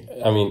 Luckily,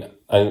 I mean,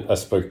 I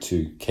spoke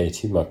to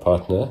Katie, my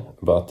partner,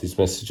 about these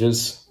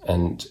messages,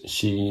 and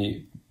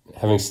she,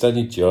 having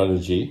studied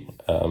geology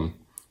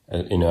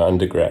in her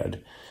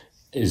undergrad,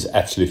 is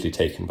absolutely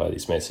taken by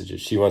these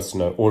messages. She wants to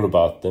know all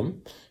about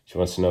them. She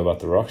wants to know about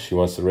the rocks. She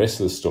wants the rest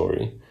of the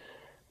story.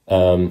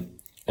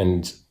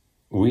 And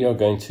we are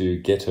going to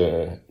get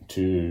her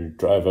to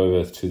drive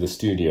over to the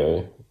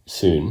studio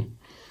soon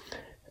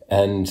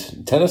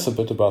and tell us a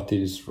bit about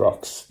these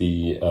rocks,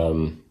 the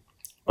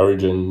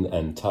origin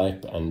and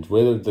type, and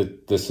whether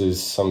this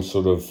is some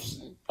sort of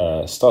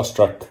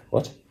star-crossed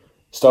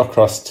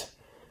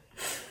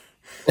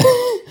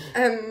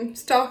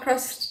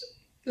Star-crossed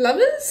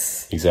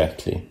lovers?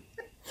 Exactly.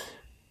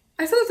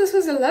 I thought this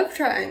was a love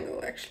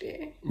triangle,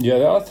 actually. Yeah,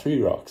 there are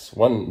 3 rocks.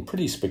 One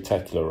pretty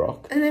spectacular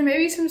rock. And then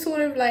maybe some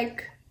sort of,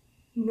 like,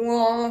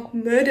 noir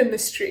murder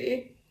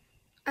mystery.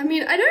 I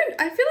mean, I feel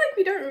like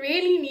we don't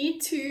really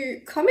need to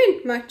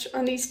comment much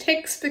on these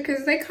texts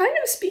because they kind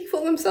of speak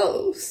for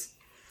themselves.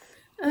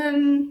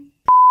 Hello.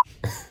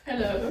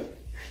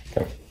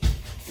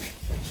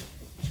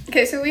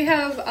 Okay, so we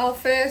have our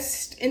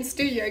first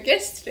in-studio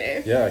guest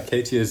today. Yeah,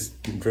 Katie has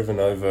driven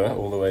over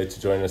all the way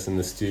to join us in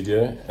the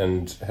studio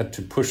and had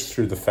to push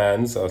through the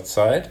fans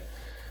outside,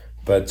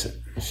 but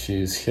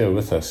she's here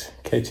with us.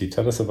 Katie,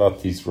 tell us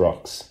about these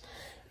rocks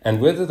and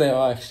whether they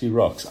are actually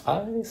rocks.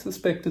 I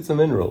suspect it's a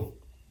mineral.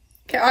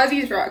 Okay, are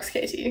these rocks,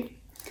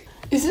 Katie?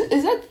 Is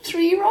that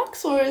 3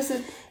 rocks or is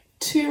it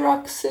 2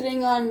 rocks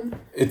sitting on?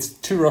 It's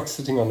 2 rocks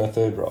sitting on a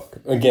 3rd rock.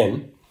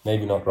 Again,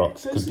 maybe not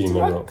rocks. Could be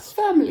minerals. Rock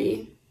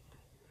family.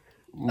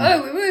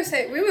 Oh, we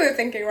were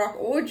thinking rock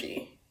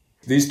orgy.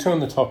 These 2 on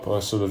the top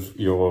are sort of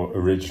your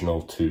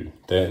original 2.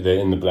 They're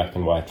in the black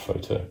and white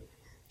photo.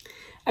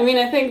 I mean,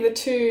 I think the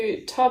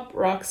 2 top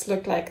rocks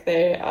look like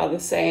they are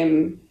the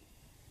same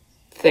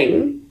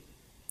thing,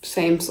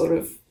 same sort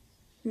of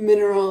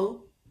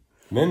mineral.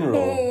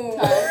 Mineral.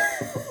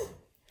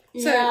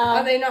 So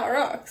are they not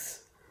rocks?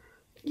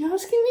 You're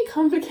asking me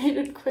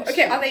complicated questions.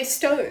 Okay, are they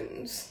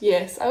stones?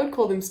 Yes, I would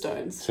call them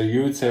stones. So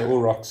you would say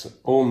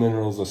all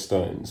minerals are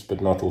stones, but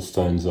not all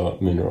stones are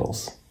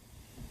minerals.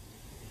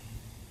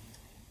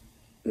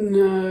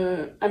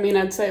 No, I mean,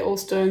 I'd say all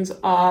stones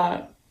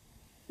are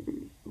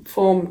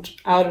formed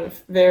out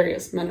of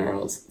various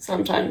minerals,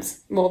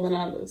 sometimes more than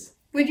others.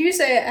 Would you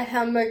say a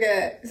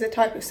hamburger is a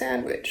type of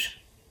sandwich?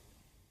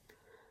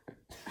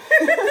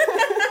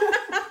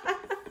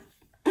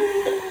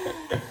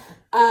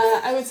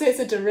 I would say it's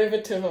a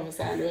derivative of a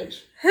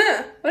sandwich.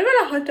 Huh. What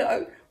about a hot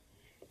dog?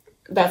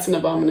 That's an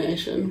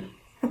abomination.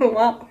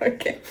 Wow,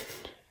 okay.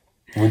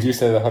 Would you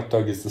say the hot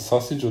dog is the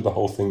sausage or the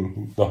whole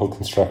thing, the whole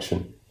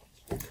construction?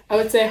 I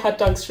would say hot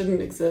dogs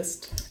shouldn't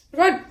exist.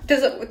 What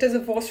does a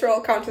Vos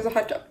roll count as a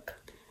hot dog?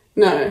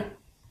 No.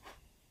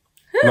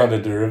 Not a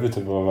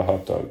derivative of a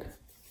hot dog.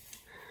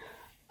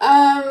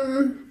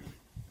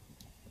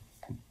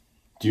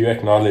 Do you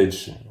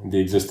acknowledge the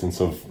existence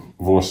of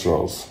Vos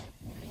rolls?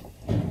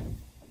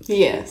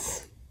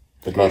 Yes.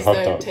 But not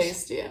hot dogs.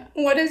 Tastier.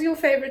 What is your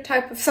favorite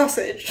type of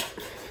sausage?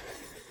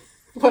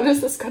 What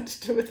has this got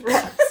to do with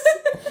rocks?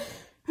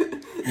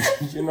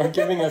 You're not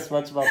giving us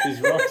much about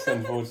these rocks,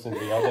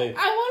 unfortunately, are they? I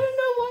want to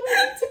know what I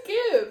need to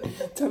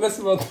give. Tell us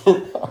about the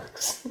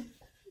rocks.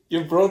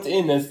 You're brought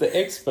in as the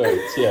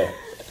experts, yeah.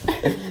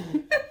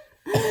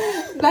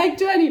 Like,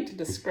 do I need to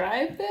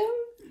describe them?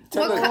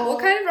 What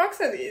kind of rocks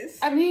are these?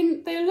 I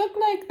mean, they look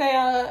like they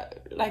are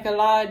like a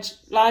large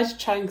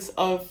chunks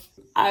of,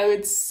 I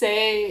would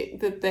say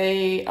that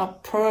they are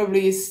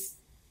probably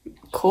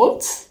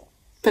quartz,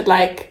 but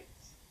like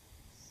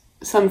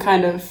some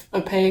kind of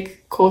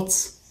opaque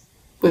quartz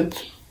with,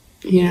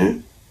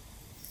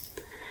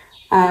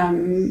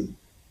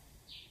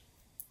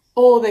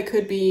 or they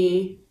could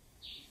be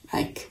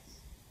like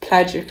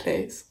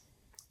plagioclase.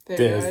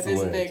 There's the a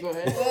word. big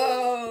word.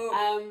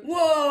 Whoa.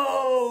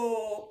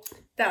 Whoa.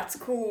 That's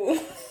cool.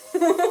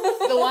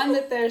 The one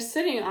that they're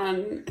sitting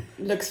on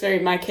looks very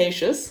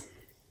micaceous.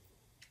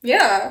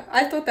 Yeah,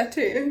 I thought that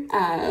too.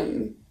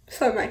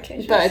 So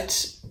micaceous.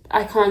 But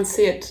I can't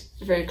see it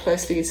very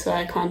closely, so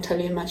I can't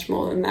tell you much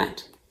more than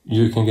that.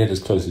 You can get as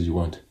close as you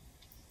want.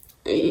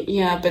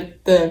 Yeah,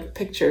 but the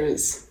picture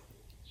is...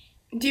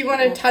 Do you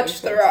want to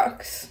touch the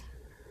rocks?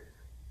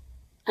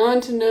 I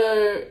want to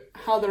know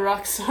how the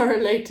rocks are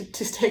related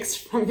to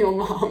text from your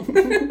mom.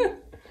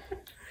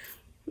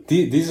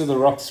 These are the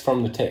rocks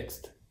from the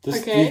text.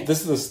 This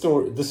is the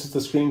story. This is the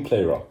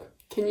screenplay rock.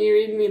 Can you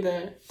read me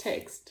the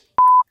text?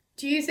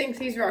 Do you think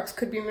these rocks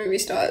could be movie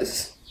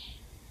stars?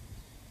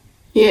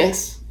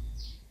 Yes.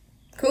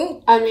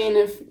 Cool. I mean,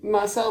 if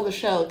Marcel the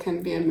Shell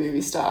can be a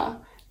movie star,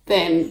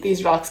 then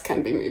these rocks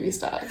can be movie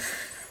stars.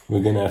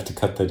 We're going to have to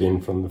cut that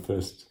in from the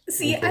first.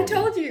 See, I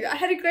told you, I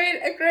had a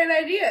great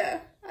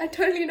idea. I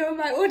totally know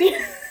my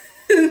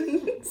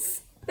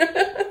audience.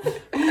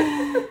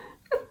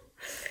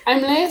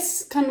 I'm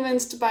less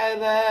convinced by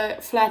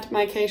the flat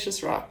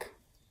micaceous rock.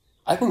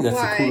 I think that's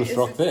Why? the coolest Is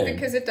rock it there.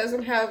 because it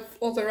doesn't have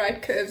all the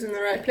right curves in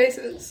the right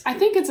places? I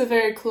think it's a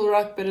very cool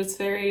rock, but it's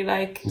very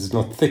like It's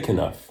not thick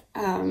enough.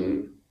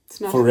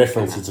 it's not For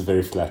reference, enough. it's a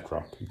very flat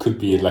rock. It could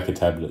be like a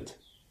tablet.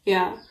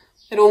 Yeah.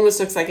 It almost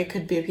looks like it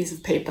could be a piece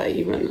of paper,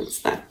 even. It's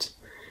that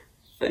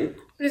thin.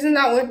 But isn't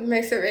that what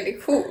makes it really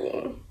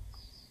cool?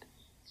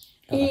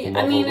 Like a I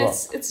novel mean, rock.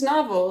 it's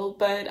novel,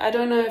 but I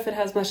don't know if it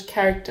has much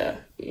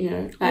character. You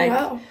know, like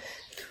Wow.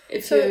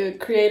 if So- you're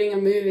creating a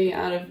movie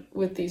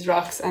with these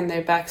rocks and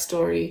their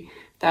backstory,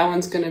 that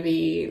one's going to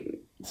be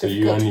So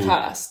difficult to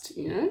cast.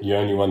 You know. You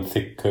only want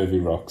thick,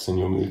 curvy rocks in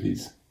your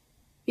movies.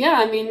 Yeah,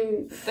 I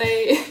mean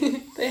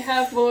they they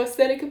have more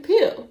aesthetic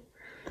appeal.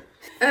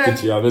 But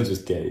the other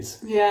just gays.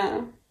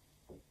 Yeah.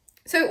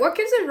 So what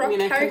gives a rock I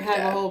mean, I character? can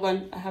have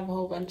I have a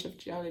whole bunch of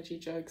geology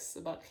jokes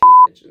about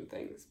cleavage and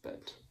things,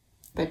 but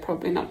they're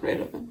probably not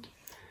relevant.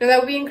 No, that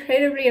would be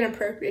incredibly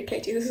inappropriate,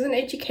 Katie. This is an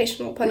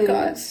educational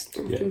podcast.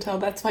 You can tell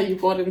that's why you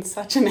brought in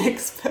such an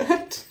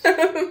expert.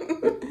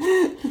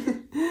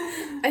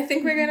 I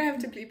think we're gonna have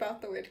to bleep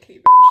out the word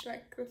cleavage.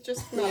 Like, it's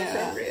just not Yeah.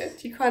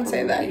 appropriate. You can't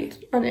say Probably.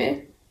 that on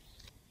air.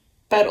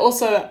 But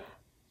also,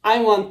 I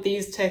want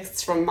these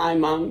texts from my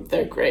mum.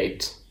 They're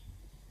great.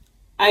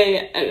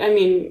 I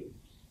mean,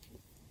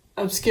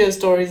 obscure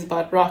stories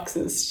about rocks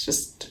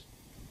is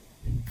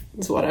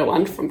what I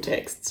want from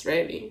texts,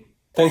 really.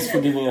 Thanks for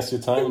giving us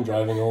your time and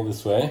driving all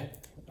this way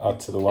out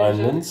to the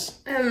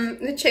winelands.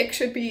 The check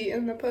should be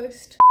in the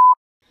post.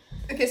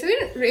 Okay, so we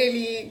didn't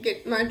really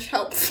get much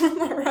help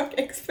from our rock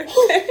expert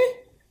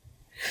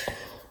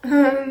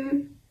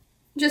there.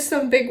 Just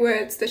some big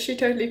words that she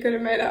totally could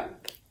have made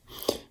up.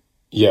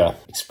 Yeah,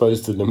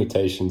 expose the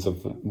limitations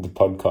of the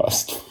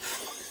podcast.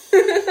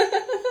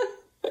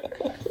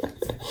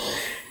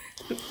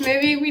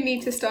 Maybe we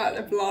need to start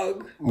a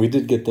blog. We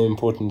did get the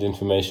important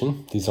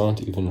information. These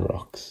aren't even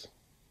rocks.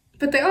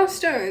 But they are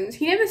stones.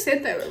 He never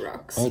said they were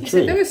rocks. Oh, he true.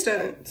 said they were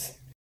stones.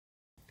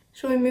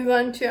 Shall we move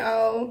on to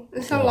our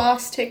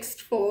last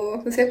text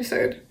for this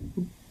episode?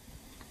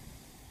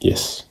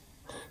 Yes.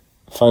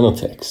 Final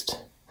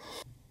text.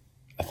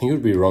 I think it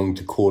would be wrong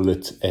to call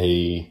it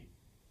a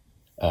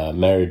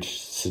marriage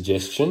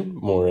suggestion,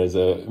 more as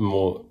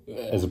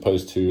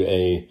opposed to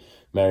a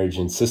marriage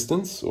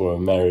insistence or a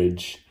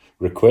marriage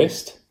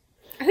request.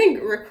 I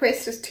think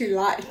request is too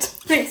light.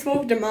 Makes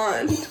more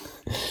demand.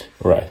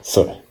 Right,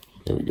 so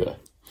here we go.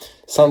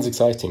 Sounds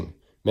exciting.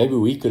 Maybe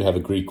we could have a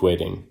Greek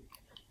wedding.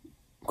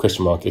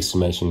 Question mark,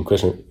 exclamation,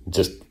 question,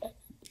 just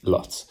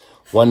lots.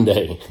 One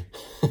day.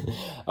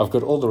 I've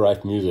got all the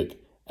right music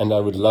and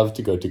I would love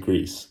to go to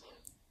Greece,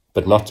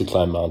 but not to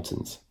climb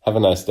mountains. Have a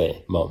nice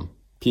day, Mom.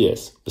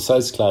 P.S.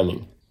 Besides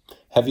climbing,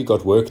 have you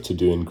got work to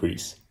do in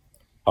Greece?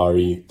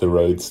 Ari, the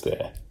roads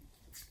there.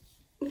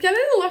 Yeah,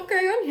 there's a lot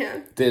going on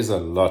here. There's a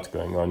lot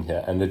going on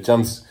here, and it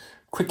jumps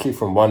quickly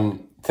from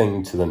one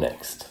thing to the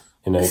next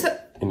in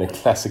a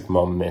classic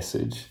mom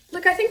message.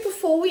 Like, I think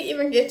before we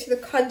even get to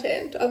the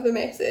content of the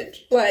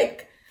message,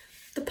 like,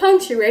 the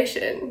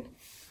punctuation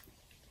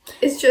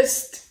is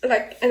just,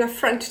 like, an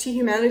affront to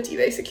humanity,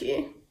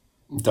 basically.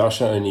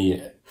 Dasha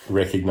only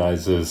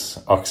recognizes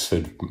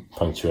Oxford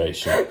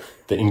punctuation,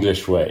 the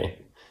English way.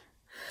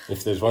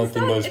 If there's one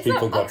thing those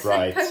people got Oxford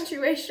right.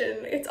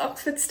 Punctuation, it's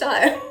Oxford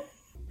style.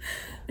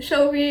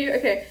 Shall we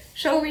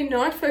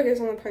not focus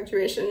on the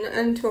punctuation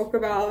and talk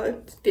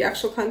about the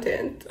actual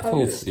content? I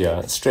think it's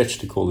a stretch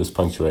to call this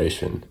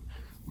punctuation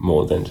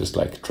more than just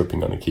like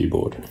tripping on a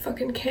keyboard.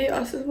 Fucking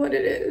chaos is what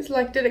it is.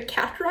 Like, did a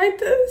cat write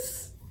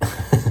this?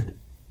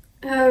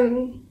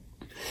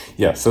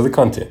 Yeah, so the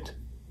content.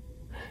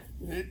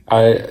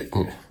 I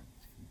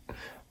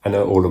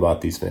know all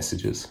about these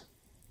messages.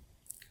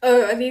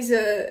 Oh, are these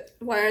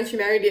why aren't you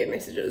married yet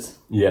messages?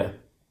 Yeah.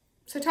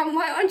 So tell me,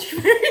 why aren't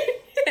you married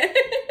yet?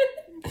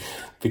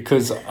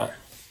 Because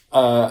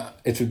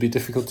it would be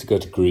difficult to go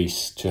to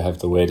Greece to have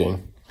the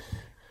wedding.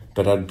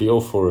 But I'd be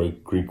all for a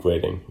Greek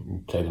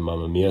wedding. Play the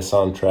Mamma Mia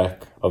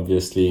soundtrack,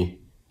 obviously.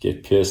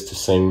 Get Pierce to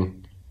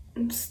sing.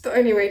 It's the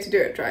only way to do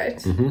it, right?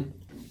 Mm-hmm.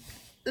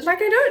 Like,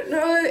 I don't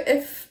know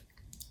if,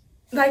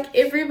 like,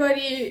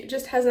 everybody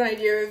just has an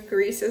idea of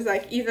Greece as,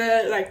 like,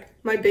 either, like,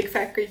 My Big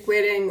Fat Greek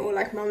Wedding or,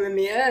 like, Mamma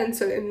Mia, and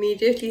so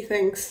immediately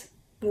thinks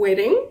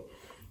wedding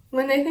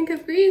when they think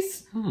of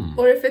Greece.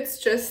 Or if it's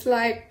just,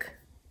 like,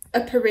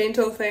 a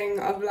parental thing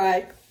of,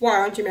 like, why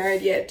aren't you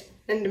married yet?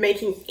 And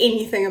making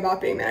anything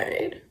about being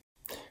married.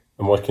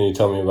 And what can you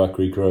tell me about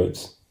Greek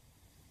roads?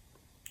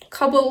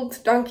 Cobbled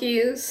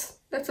donkeys.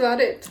 That's about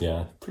it.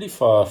 Yeah, pretty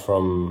far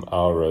from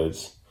our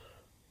roads.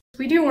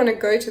 We do want to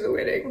go to the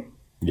wedding.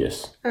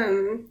 Yes.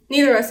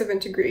 Neither of us have been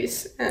to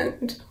Greece,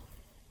 and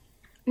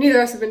neither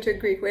of us have been to a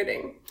Greek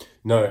wedding.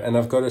 No, and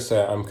I've got to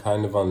say, I'm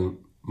kind of on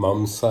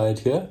mom's side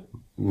here,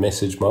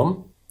 message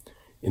mom,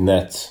 in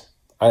that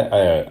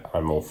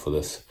I'm all for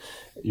this.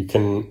 You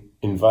can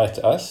invite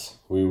us.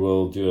 We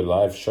will do a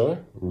live show,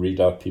 read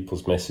out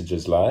people's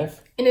messages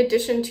live. In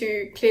addition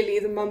to clearly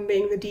the mum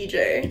being the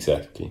DJ.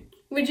 Exactly.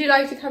 Would you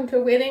like to come to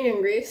a wedding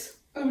in Greece?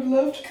 I would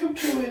love to come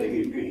to a wedding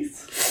in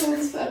Greece.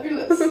 Sounds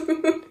fabulous.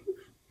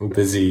 We're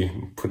busy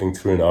putting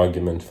through an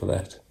argument for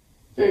that.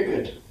 Very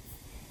good.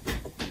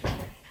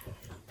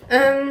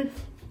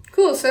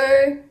 Cool,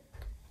 so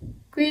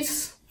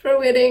Greece for a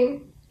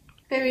wedding,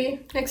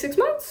 maybe next 6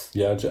 months?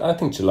 Yeah, I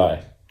think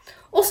July.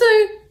 Also,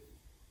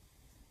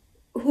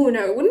 oh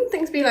no, wouldn't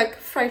things be like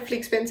frightfully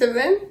expensive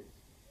then?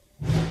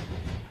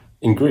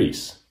 In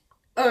Greece.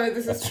 Oh,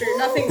 this is true.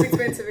 Nothing's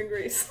expensive in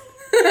Greece.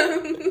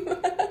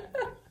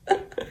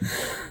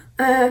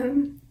 I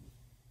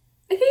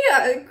think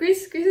yeah,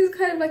 Greece is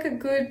kind of like a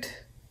good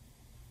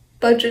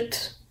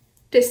budget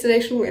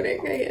destination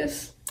wedding, I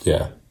guess.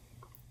 Yeah.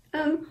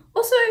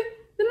 Also,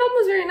 the mum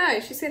was very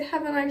nice. She said,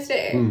 "Have a nice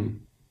day."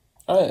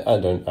 I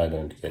don't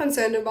get.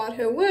 Concerned about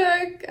her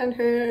work and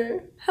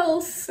her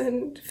health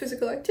and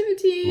physical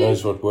activity.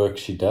 Knows what work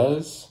she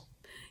does.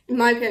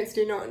 My parents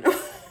do not know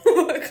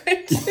what work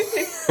I do.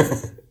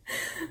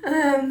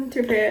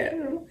 To be fair,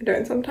 I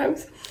don't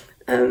sometimes.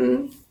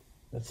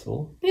 That's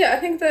all. Yeah, I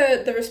think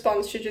the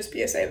response should just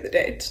be a save the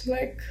date.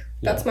 Like,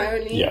 that's my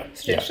only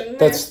suggestion.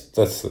 Yeah.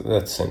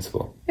 That's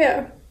sensible.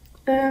 Yeah.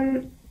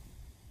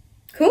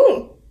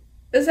 Cool.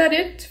 Is that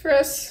it for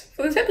us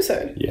for this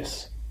episode?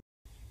 Yes.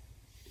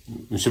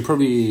 We should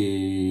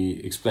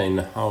probably explain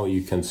how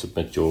you can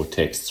submit your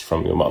texts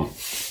from your mum.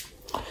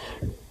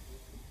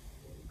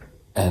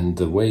 And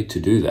the way to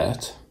do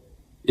that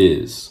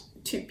is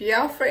To be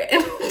our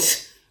friend.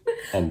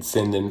 and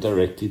send them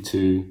directly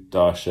to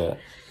Dasha,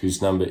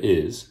 whose number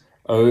is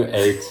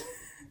 08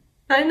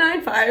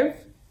 995.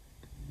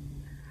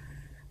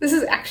 This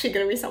is actually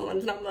going to be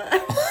someone's number.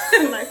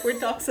 Like, we're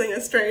doxing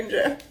a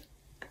stranger.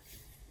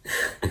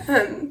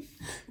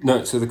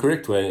 No, so the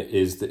correct way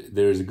is that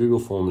there is a Google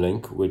form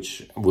link,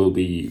 which will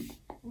be,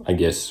 I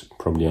guess,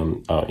 probably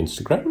on our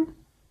Instagram.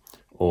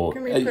 Or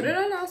Can we put it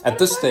on our at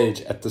this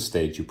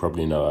stage, you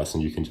probably know us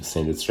and you can just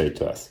send it straight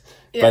to us.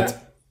 Yeah.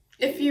 But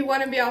if you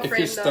want to be our if friend,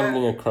 you're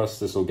stumbling across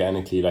this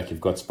organically, like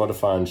you've got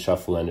Spotify and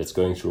Shuffle and it's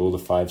going through all the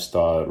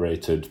 5-star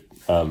rated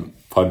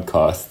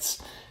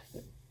podcasts,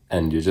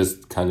 and you're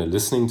just kind of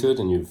listening to it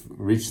and you've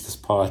reached this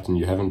part and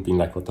you haven't been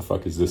like, what the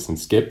fuck is this, and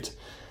skipped,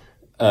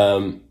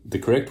 the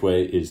correct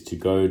way is to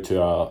go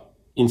to our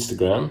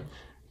Instagram,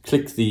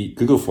 click the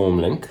Google form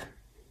link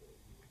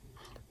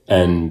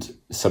and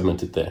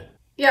submit it there.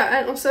 Yeah,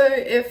 and also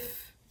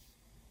if,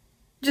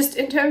 just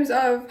in terms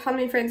of how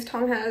many friends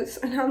Tom has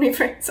and how many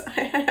friends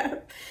I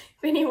have,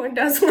 if anyone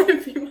does want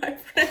to be my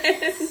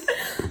friend,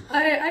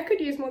 I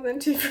could use more than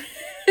 2 friends.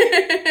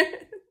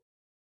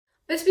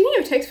 But speaking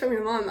of texts from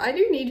your mom, I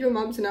do need your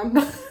mom's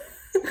number.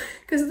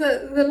 Because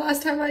the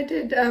last time I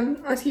did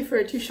ask you for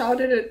it, you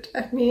shouted it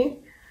at me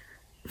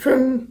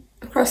from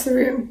across the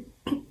room.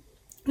 And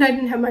I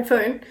didn't have my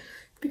phone,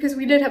 because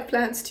we did have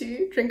plans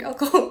to drink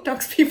alcohol,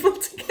 dox people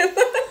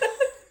together.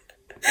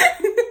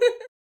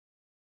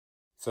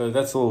 So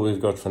that's all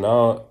we've got for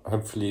now.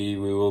 Hopefully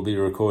we will be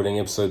recording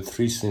episode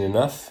 3 soon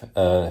enough.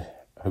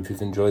 Hope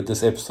you've enjoyed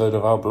this episode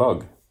of our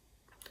blog.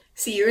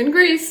 See you in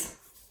Greece.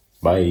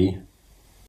 Bye.